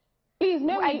 Please,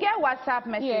 maybe I get WhatsApp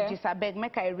messages. I beg,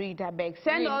 make I read. I beg.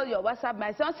 Send all your WhatsApp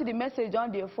messages. Don't see the message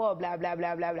on the phone. Blah blah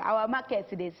blah blah blah. Our market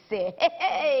they say,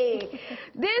 hey,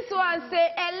 this one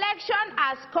say election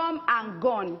has come and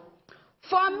gone.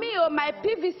 For me, my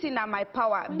PVC na my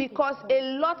power because a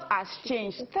lot has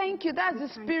changed. Thank you. That's the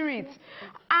spirit.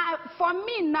 For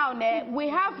me now, we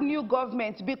have new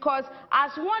government because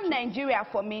as one Nigeria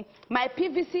for me, my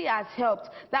PVC has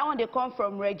helped. That one they come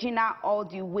from Regina all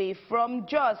the way from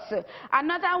Jos.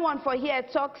 Another one for here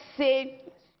talk say,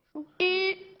 no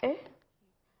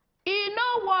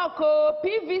work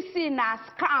PVC na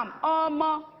scam.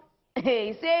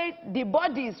 He say the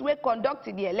bodies who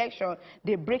conducted the election,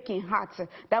 they breaking hearts.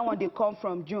 That one they come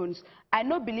from Jones. I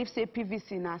no believe say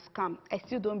PVC na scam. I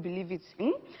still don't believe it.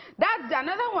 That's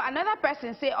another one. Another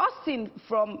person say Austin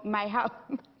from my house.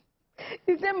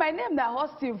 He said my name na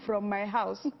Austin from my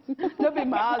house. No be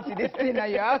my house in this thing, na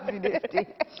your house in this thing.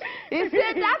 He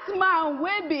said that man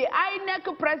will be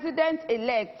INEC president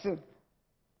elect.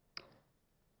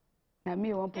 Now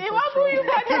me want put you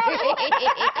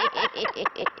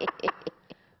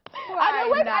I don't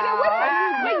wait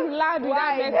loud with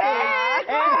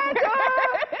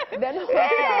that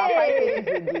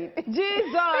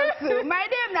Jesus, my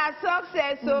name na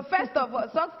Success. So first of all,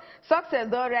 Success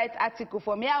don't write article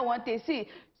for me. I want to see.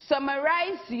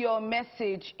 Summarize your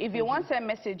message. If you want to send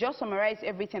message, just summarize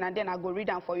everything and then I go read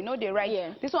them for you. Know they write.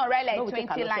 Yeah. This one write like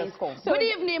 20 lines. So, good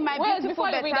evening, my beautiful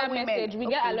better women. Message, we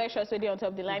get Aloysius today on top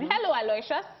of the line. Hello,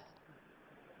 Aloysius.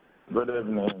 Good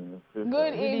evening.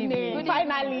 Good evening.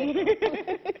 Finally.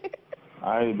 How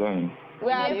are you doing?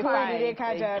 We are fine.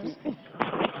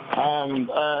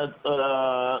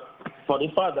 For the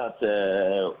fact that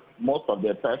most of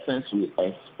the persons we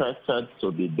expected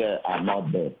to be there are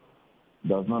not there,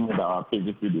 does not mean that our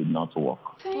PVC did not work.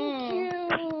 Thank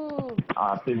you.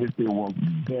 Our PVC worked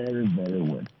very, very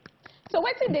well. So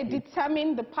what did they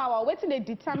determine the power? What did they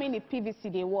determine if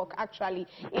PVC they work actually?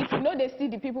 If you know they see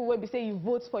the people where we say you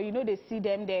vote for, you know they see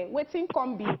them there. Waiting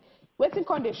can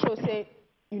they show say,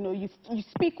 you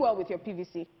speak well with your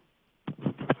PVC.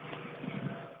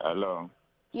 Hello.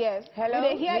 Yes.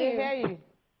 Hello? We hear you.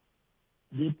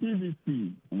 The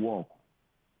PVC work.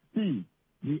 See,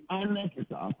 the INEC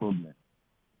is our problem.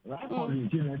 Right from the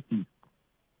genesis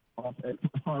of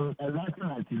from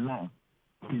 1999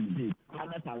 till date,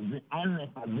 INEC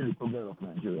has been the problem of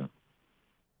Nigeria.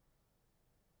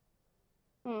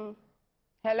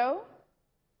 Hello?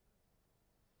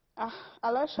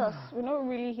 Aloysius, we don't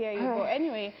really hear you. But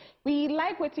anyway, we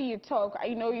like what you talk.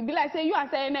 You know, you be like, say, you are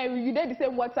saying, you did the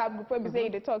same WhatsApp group where we say,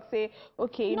 they talk, say,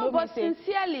 okay. No, but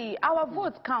sincerely, our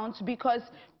vote counts because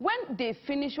when they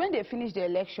finish the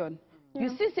election, you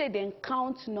see, say, they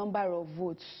count number of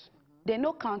votes. They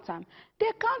no count them.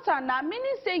 They count them now,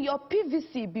 meaning say your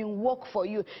PVC been work for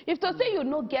you. If to say you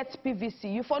no get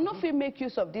PVC, you for no feel make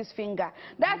use of this finger.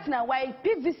 That's now why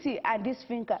PVC and this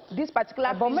finger, this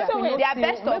particular finger, they are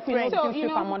best of friends. So, you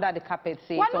know, under the carpet,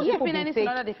 say, why not keeping anything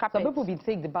under the carpet? Some people will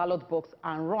take the ballot box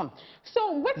and run.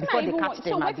 So what before they catch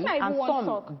them, and some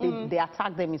talk? They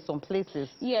attack them in some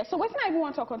places. Yeah. So what I even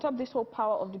want to talk on top of this whole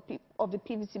power of the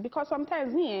PVC, because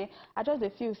sometimes me, I just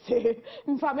feel say,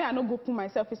 if I no go put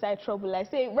myself inside trouble.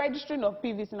 Like say registering of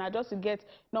PVC, and I just to get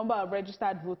number of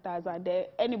registered voters, and then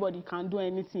anybody can do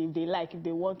anything if they like, if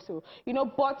they want to, you know.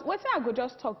 But what I go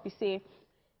just talk, we say,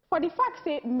 for the fact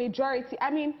say majority. I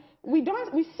mean, we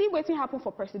see what's happen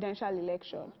for presidential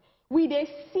election. They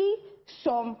see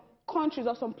some countries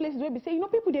or some places where we say, you know,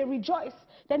 people they rejoice,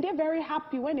 then they're very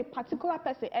happy when a particular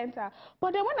person enter.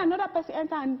 But then when another person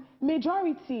enter, and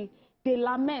majority they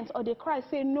lament or they cry,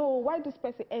 say, no, why this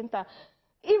person enter?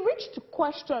 It reached to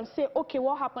question, say, okay,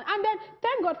 what happened? And then,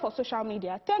 thank God for social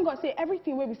media. Thank God, say,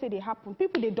 everything where we say they happen.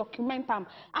 People, they document them.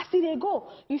 As they go,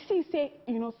 you see, say,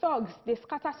 you know, thugs, they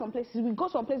scatter some places. We go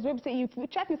some places where we say, if you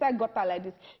check inside gutter like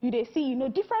this, they see, you know,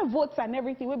 different votes and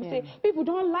everything. Where we say, people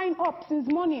don't line up since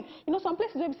morning. You know, some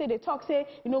places where we say, they talk, say,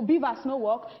 you know, beavers no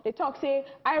work. They talk, say,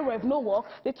 IREV no work.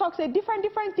 They talk, say, different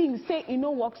things, say, you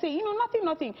know, work. Say, you know,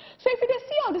 nothing. So if they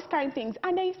see all these kind of things,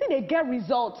 and then you see they get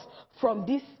results from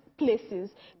this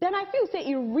places, then I feel say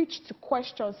it reached to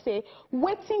question, say,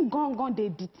 waiting gone they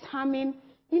determine,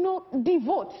 you know, the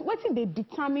vote. Waiting they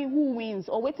determine who wins,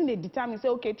 or waiting they determine, say,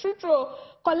 okay, true,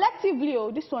 collectively,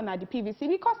 oh, this one are the PVC.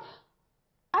 Because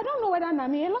I don't know whether I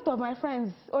mean a lot of my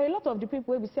friends or a lot of the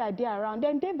people we say are there around,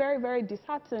 then they're very, very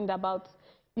disheartened about,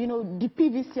 you know, the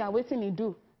PVC and waiting they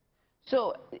do.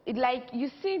 So, like,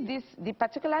 you see this, the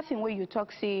particular thing where you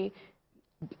talk, say,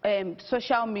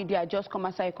 social media just come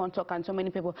aside, you can't talk, and so many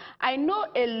people. I know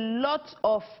a lot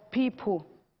of people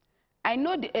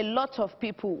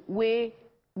where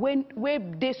when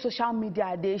they social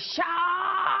media, they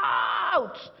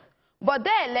shout, but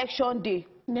their election day,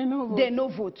 they no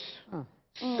vote.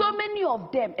 So many of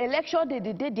them, election day,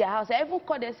 they did their house. I even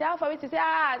call them, say, how far to say,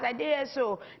 as I did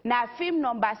so. Now, film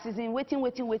numbers is in waiting.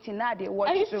 Now they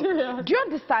watch. So. Do you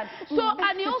understand? So,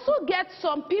 and you also get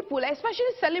some people,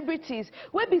 especially celebrities,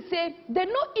 where they say, they're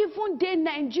not even there in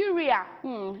Nigeria.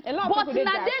 A lot but of people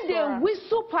now then they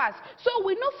whistle pass. So,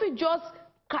 we know if we just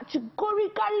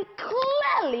categorically,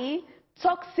 clearly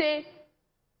talk, say,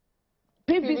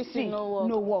 PVC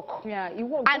no work. Yeah, it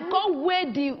works. And come where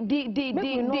the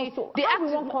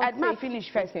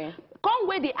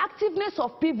activeness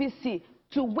of PVC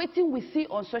to waiting we see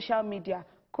on social media.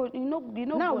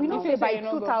 Now we know say by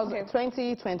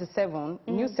 2027,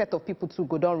 new set of people too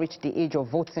go don't reach the age of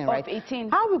voting, right? 18.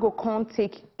 How we go can't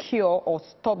take cure or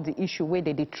stop the issue where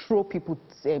they throw people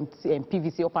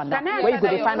PVC up and down? Where you go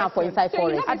to find out for inside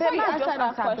forest? I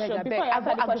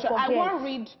want to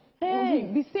read.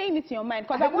 Be saying it in your mind,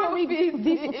 because I want to read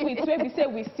these tweets where we say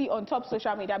we see on top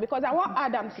social media, because I want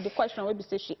Adam to the question where we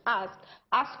say she ask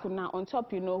now on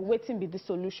top, you know, waiting be the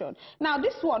solution. Now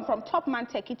this one from Top Man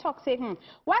Tech, he talks, say,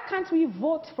 why can't we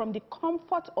vote from the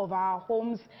comfort of our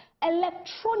homes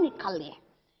electronically?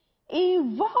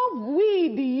 Involve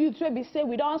we, the youth, where we say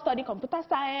we don't study computer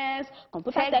science,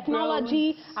 computer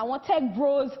technology, I want tech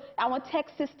bros, I want tech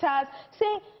sisters.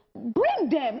 Say, bring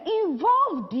them,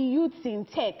 involve the youths in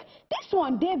tech. This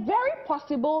one, they're very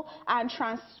possible and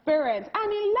transparent.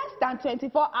 And in less than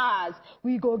 24 hours,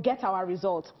 we go get our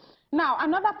results. Now,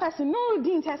 another person,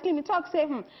 Nuruddin Teslim, he talks, say,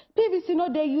 PVC, no,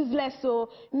 they're useless. So,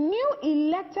 new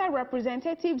elected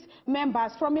representatives,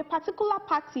 members from a particular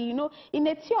party, you know, in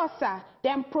a TIOSA,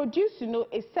 then produce, you know,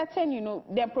 a certain, you know,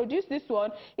 then produce this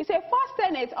one. It's a first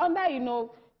Senate under, you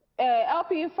know,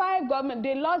 LP5 government,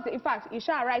 they lost, in fact, it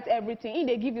shall write everything.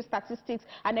 They give you statistics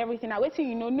and everything. I wait till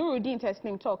you know Nuruddin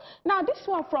Teslim talk. Now, this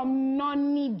one from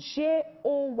Noni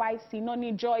Joyce,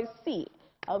 Noni Joyce C.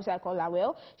 I hope I call her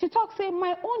well. She talks, say,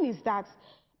 my own is that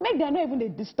make them not even they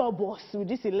disturb us with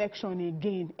this election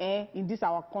again, in this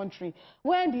our country.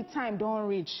 When the time don't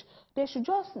reach, they should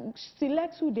just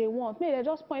select who they want. Maybe they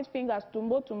just point fingers,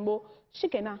 tumbo,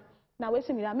 shikena. Now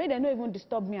waiting me that. Maybe they not even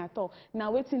disturb me at all.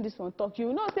 Now waiting this one talk.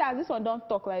 You know, say as this one don't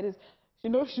talk like this. She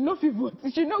know if vote.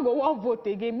 She no go one vote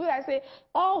again. But I say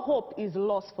all hope is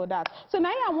lost for that. So now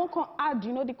I want to add,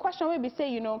 the question will be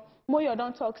say, Moyo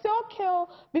don't talk. Say okay,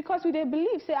 because we they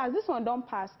believe say as this one don't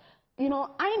pass,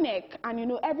 INEC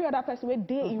and every other person where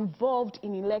they involved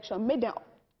in election made them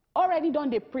already done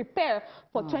they prepare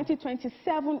for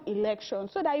 2027 election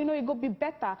so that it go be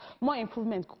better, more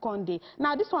improvement come day.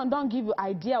 Now this one don't give you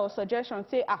idea or suggestion.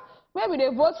 Say maybe they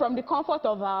vote from the comfort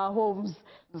of our homes.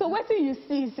 So what do you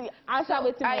see? Answer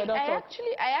waiting I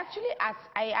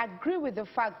agree with the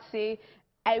fact. Say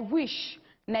I wish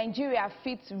Nigeria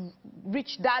fit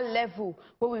reach that level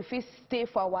where we fit stay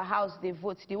for our house, they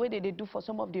vote the way they do for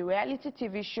some of the reality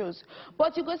TV shows.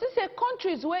 But you go see say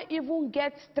countries where even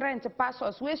get strength pass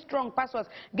us, where strong pass us,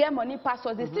 get money pass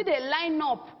us, they still they line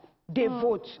up, they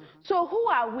vote. So who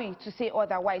are we to say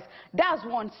otherwise? That's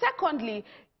one. Secondly,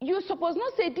 you suppose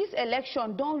not say this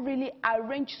election don't really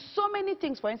arrange so many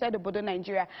things for inside the border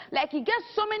Nigeria. Like you get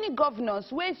so many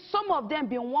governors where some of them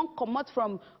been one come out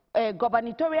from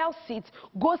gubernatorial seats,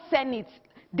 go Senate,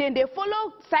 then they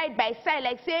follow side by side,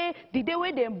 like say the day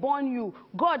when they born you,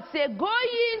 God say go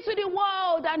ye into the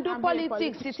world and do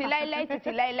politics,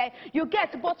 titi-lai-lai. You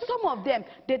get, but some of them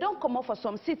they don't come up for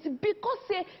some seats because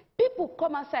say people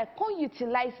come outside, can't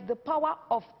utilize the power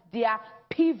of their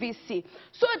PVC.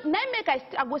 So now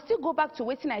I will still go back to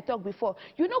what I talked before.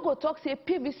 You know go talk say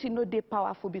PVC no they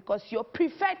powerful because your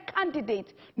preferred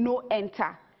candidate no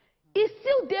enter. It's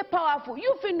still there powerful.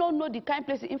 You feel not know the kind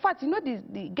places. In fact,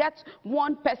 they get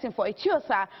one person for a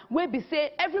Chiosa where be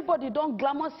say everybody don't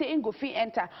glamour say go fit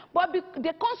enter. But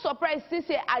they can't surprise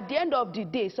say at the end of the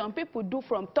day, some people do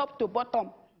from top to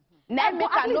bottom. Now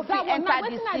make a no fit enter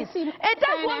this seat. And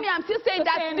that's what I'm still saying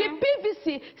that the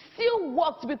PVC still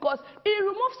works because it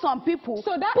removes some people.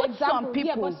 So that example,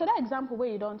 yeah, but so that example where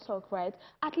you don't talk, right?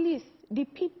 At least the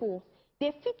people,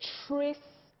 they fit trace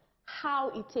how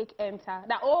it take enter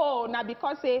that now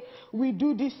because say we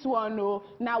do this one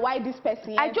now why this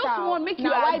person enter, I just want to make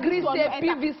you agree say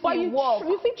PVC work.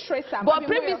 You fit trace them. But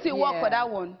PVC work for that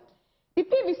one. The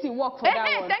PVC work for that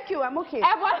one. Thank you, I'm okay.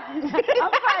 I'm fine.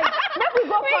 Let me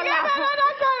go for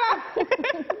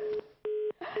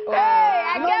Hey,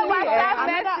 I get WhatsApp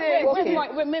message.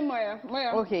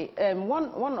 Okay,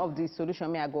 one of the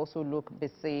solutions I also look, they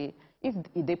say, if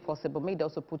it is possible, may they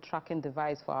also put tracking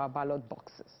device for our ballot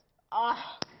boxes.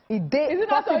 It is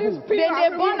possible. They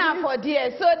born for there,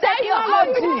 so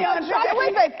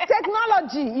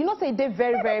technology. Say they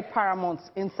very, very paramount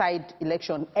inside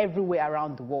election everywhere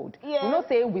around the world. Yeah.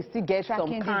 Say we still get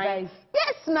tracking some kind. Device.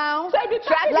 Yes, now. So the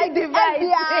tracking like the device,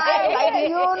 FBI, like the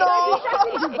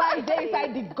tracking device there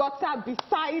inside the gutter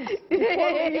beside the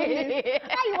polling unit.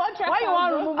 How you want track? Why you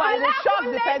want to remove and they shove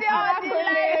the person?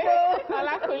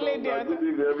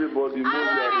 Everybody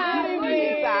finally.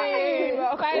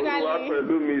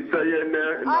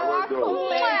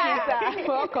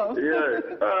 Welcome. Yes.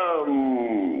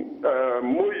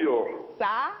 Moyo.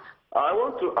 Sir? I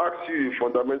want to ask you a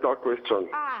fundamental question.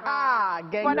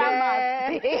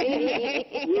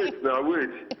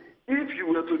 Wait. If you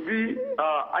were to be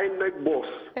INEC boss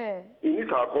in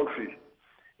our country,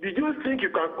 did you think you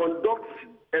can conduct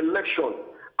election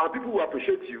and people will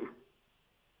appreciate you?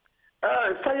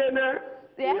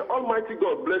 May Almighty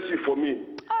God bless you for me.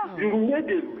 You made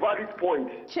a valid point.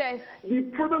 Yes. The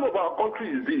problem of our country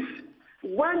is this.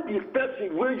 When the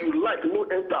person where you like no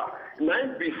enter,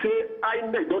 now be say I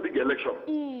don't the election.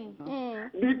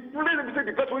 The problem is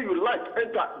the person where you like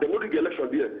enter, they don't the election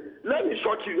there. Let me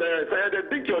shock you. They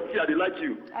think you're here, they like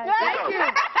you. Thank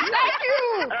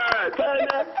you.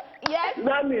 Yes.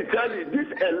 Let me tell you, this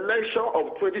election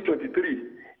of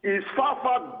 2023 is far,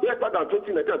 far better than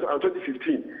 2019 and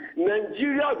 2015.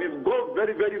 Nigeria will go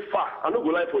very, very far. I'm not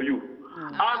going to lie for you.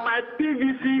 And my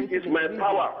PVC is my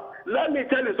power. Let me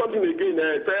tell you something again.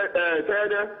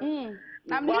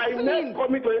 By next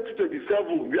coming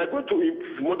 2027, we are going to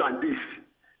improve more than this.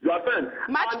 You understand?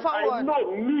 March forward. I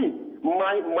know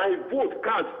my vote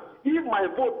counts. If my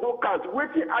vote don't count,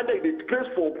 waiting under the place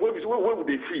for where would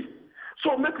they see?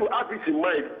 So make you have this in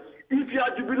mind. If you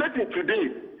are jubilating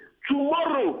today,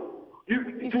 tomorrow,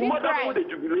 tomorrow when they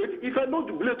jubilate, if you not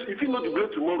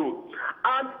jubilate tomorrow,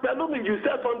 and tell me you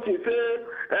said something, say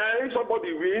if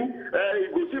somebody win, you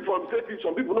go see from say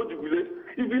some people not jubilate.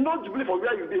 If you not jubilate for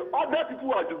where you did, other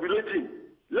people are jubilating.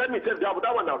 Let me tell you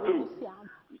that one now too.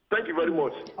 Thank you very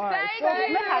much. All right.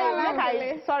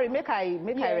 So make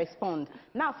I respond.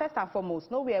 Now, first and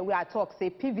foremost, nowhere we are talk say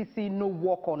PVC no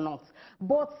work or not.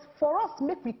 But for us,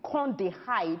 make we can't they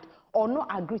hide or not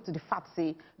agree to the fact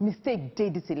say mistake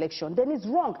did this election, then it's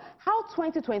wrong. How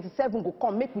 2027 will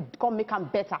come make them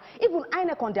better? Even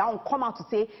INEC on their own come out to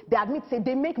say they admit say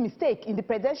they make mistake in the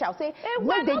presidential. Say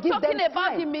we're not talking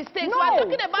about the mistakes. No. We're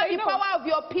talking about the power of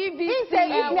your PVC. He say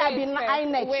if me I be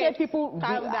INEC, share people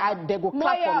they go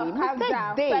clap for me.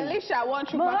 Mistake day. Felicia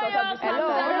wants you back on top.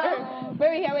 Hello.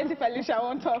 Maybe here when Felicia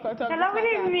won't talk on top. Hello, good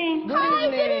evening. Hi,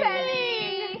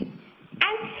 Felicia.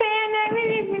 I'm saying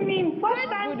good evening. First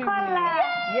time caller.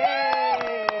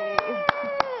 Yay!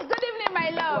 Good evening, my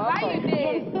love. How you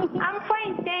doing? I'm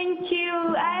fine, thank you.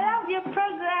 I love your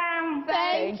program.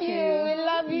 Thank you. We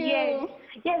love you.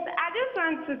 Yes, I just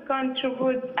want to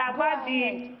contribute about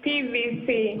the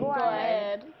PVC. Go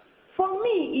ahead. For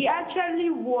me, it actually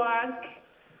worked,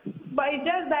 but it's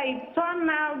just that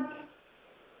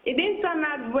it didn't turn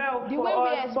out well The for way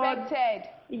us. we expected.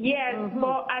 Yes,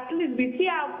 but at least we see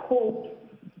our hope.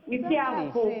 We see our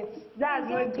hope. That's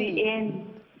not the end.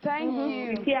 Thank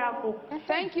you. We see our hope.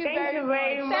 Thank you very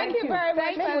much. much. Thank you very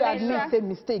much, Maybe we admit say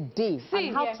mistake day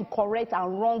and how yeah. to correct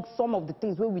and wrong some of the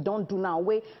things where we don't do now.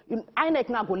 Where INEC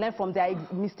now go learn from their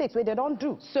mistakes where they don't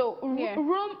do. So If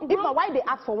not, why they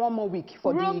ask for 1 more week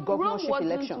for the governorship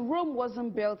election? Rome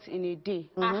wasn't built in a day.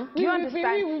 Do you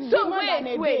understand? So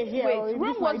wait.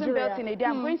 Rome wasn't built in a day.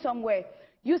 I'm going somewhere.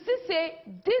 You see, say,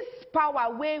 this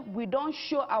power where we don't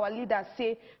show our leaders,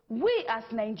 say, we as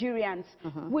Nigerians,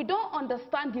 we don't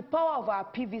understand the power of our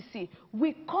PVC.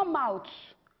 We come out,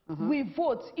 we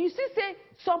vote. You see, say,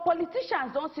 some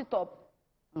politicians don't sit up.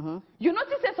 You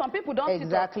notice that some people don't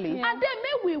sit up. Yeah. And then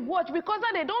may we watch because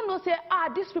now they don't know say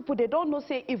these people they don't know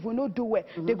say if we not do well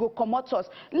they go come at us.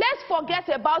 Let's forget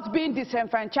about being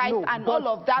disenfranchised and all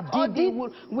of that. All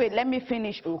the wait, let me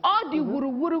finish. All the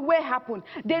wuru way happen.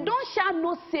 They don't shall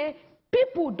know say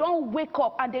people don't wake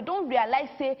up and they don't realize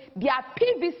say their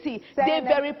PVC they're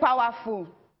very powerful.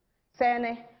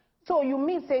 Sene. So you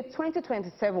mean say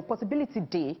 2027 possibility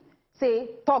day? Say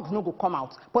thugs no go come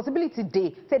out. Possibility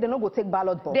day, say they no go take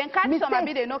ballot box. Then catch some, I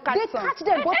mean they no catch some. They catch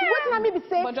them, but what I mean be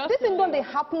say this thing don't they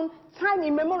happen time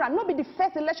immemorial. Not be the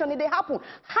first election it they happen.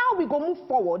 How we go move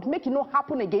forward, make it not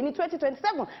happen again in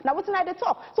 2027. Now what's tonight they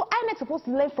talk. So INEC supposed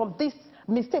to learn from this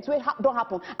mistakes where don't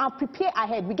happen and prepare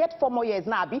ahead. We get 4 more years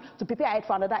now to prepare ahead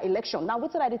for another election. Now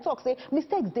what's tonight they talk say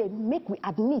mistakes they make we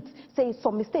admit say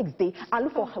some mistakes they and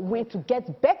look for a way to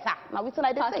get better. Now what's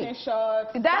tonight they say?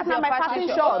 That's not my passing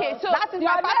shot. Okay, so that is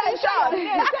my passing shot. Say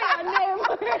your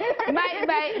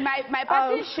name. my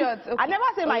passing shot. Okay. I never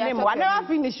say my name. I never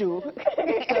finish you.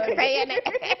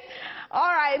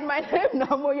 All right, my name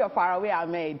no more you're far away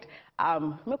Ahmed.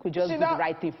 Make we just do the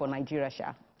right thing for Nigeria,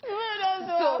 Sha.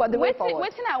 So for the way forward.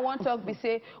 Waiting I want to talk be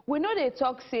say we know they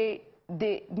talk say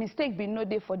the mistake be no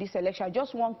day for this election. I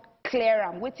just want clear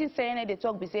am. Waiting saying they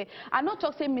talk be say I not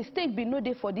talk say mistake be no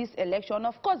day for this election.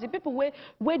 Of course the people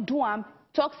we do am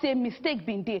talk say mistake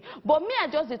been there. But me I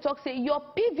just they talk say your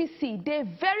PVC they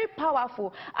very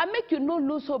powerful and make you no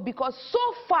lose hope because so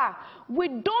far we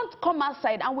don't come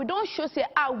outside and we don't show say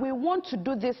we want to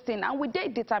do this thing and we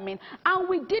did determine and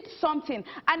we did something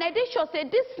and I did show say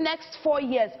this next 4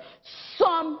 years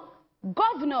some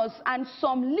governors and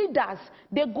some leaders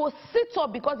they go sit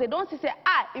up because they don't say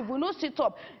if we no sit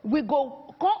up we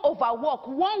go come overwork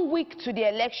 1 week to the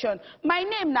election. My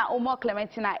name na Omo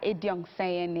Clementina Ediong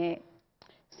saying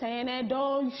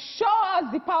don't show us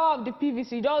the power of the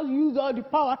PVC. Just use all the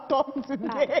power talk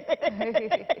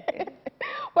today.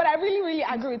 But I really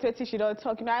agree with what she don't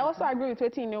talk. You know, I also agree with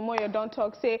what you don't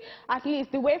talk. Say at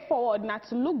least the way forward now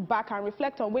to look back and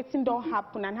reflect on what don't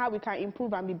happen and how we can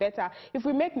improve and be better. If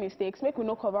we make mistakes, make we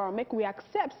no cover or make we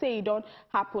accept say it don't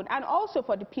happen. And also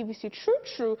for the PVC,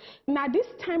 true. Now this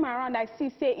time around I see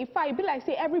say if I be like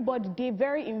say everybody they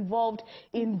very involved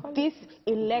in this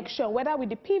election, whether with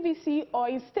the PVC or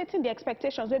in stating the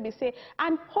expectations where they say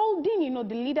and holding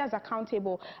the leaders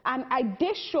accountable. And I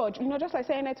did sure just like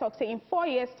saying I talk say in 4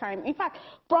 years time. In fact,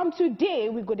 from today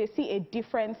we're going to see a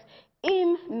difference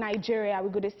in Nigeria. We're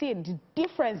going to see a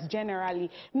difference generally.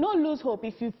 No lose hope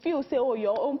if you feel say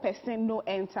your own person no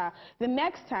enter. The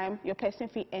next time your person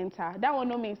fee enter. That one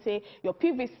no mean say your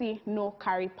PVC no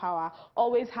carry power.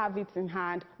 Always have it in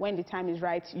hand when the time is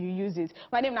right. You use it.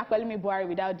 My name is Nakwelimi Buhari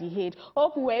without the hate.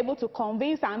 Hope we were able to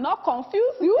convince and not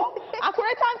confuse you.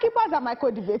 Accurate timekeepers are my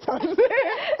co-debaters.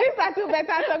 These are two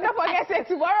better. So don't forget say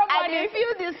tomorrow morning. I feel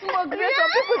the smoke.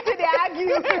 Some people say they argue.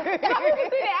 Some people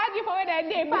say they argue for when they're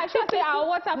there. say our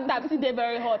WhatsApp tab is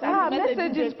very hot.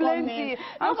 Messages plenty.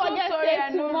 Don't forget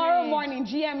say tomorrow morning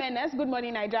GMNS Good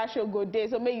Morning Nigeria show go day.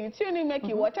 So make you tune in, make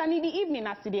you watch, and in the evening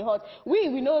as they hot. We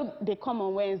know they come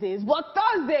on Wednesdays, but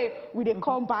Thursday we they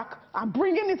come back and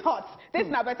bringing it hot. This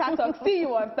is not better talk. See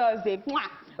you on Thursday. Mwah.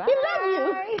 Bye. We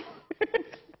love you.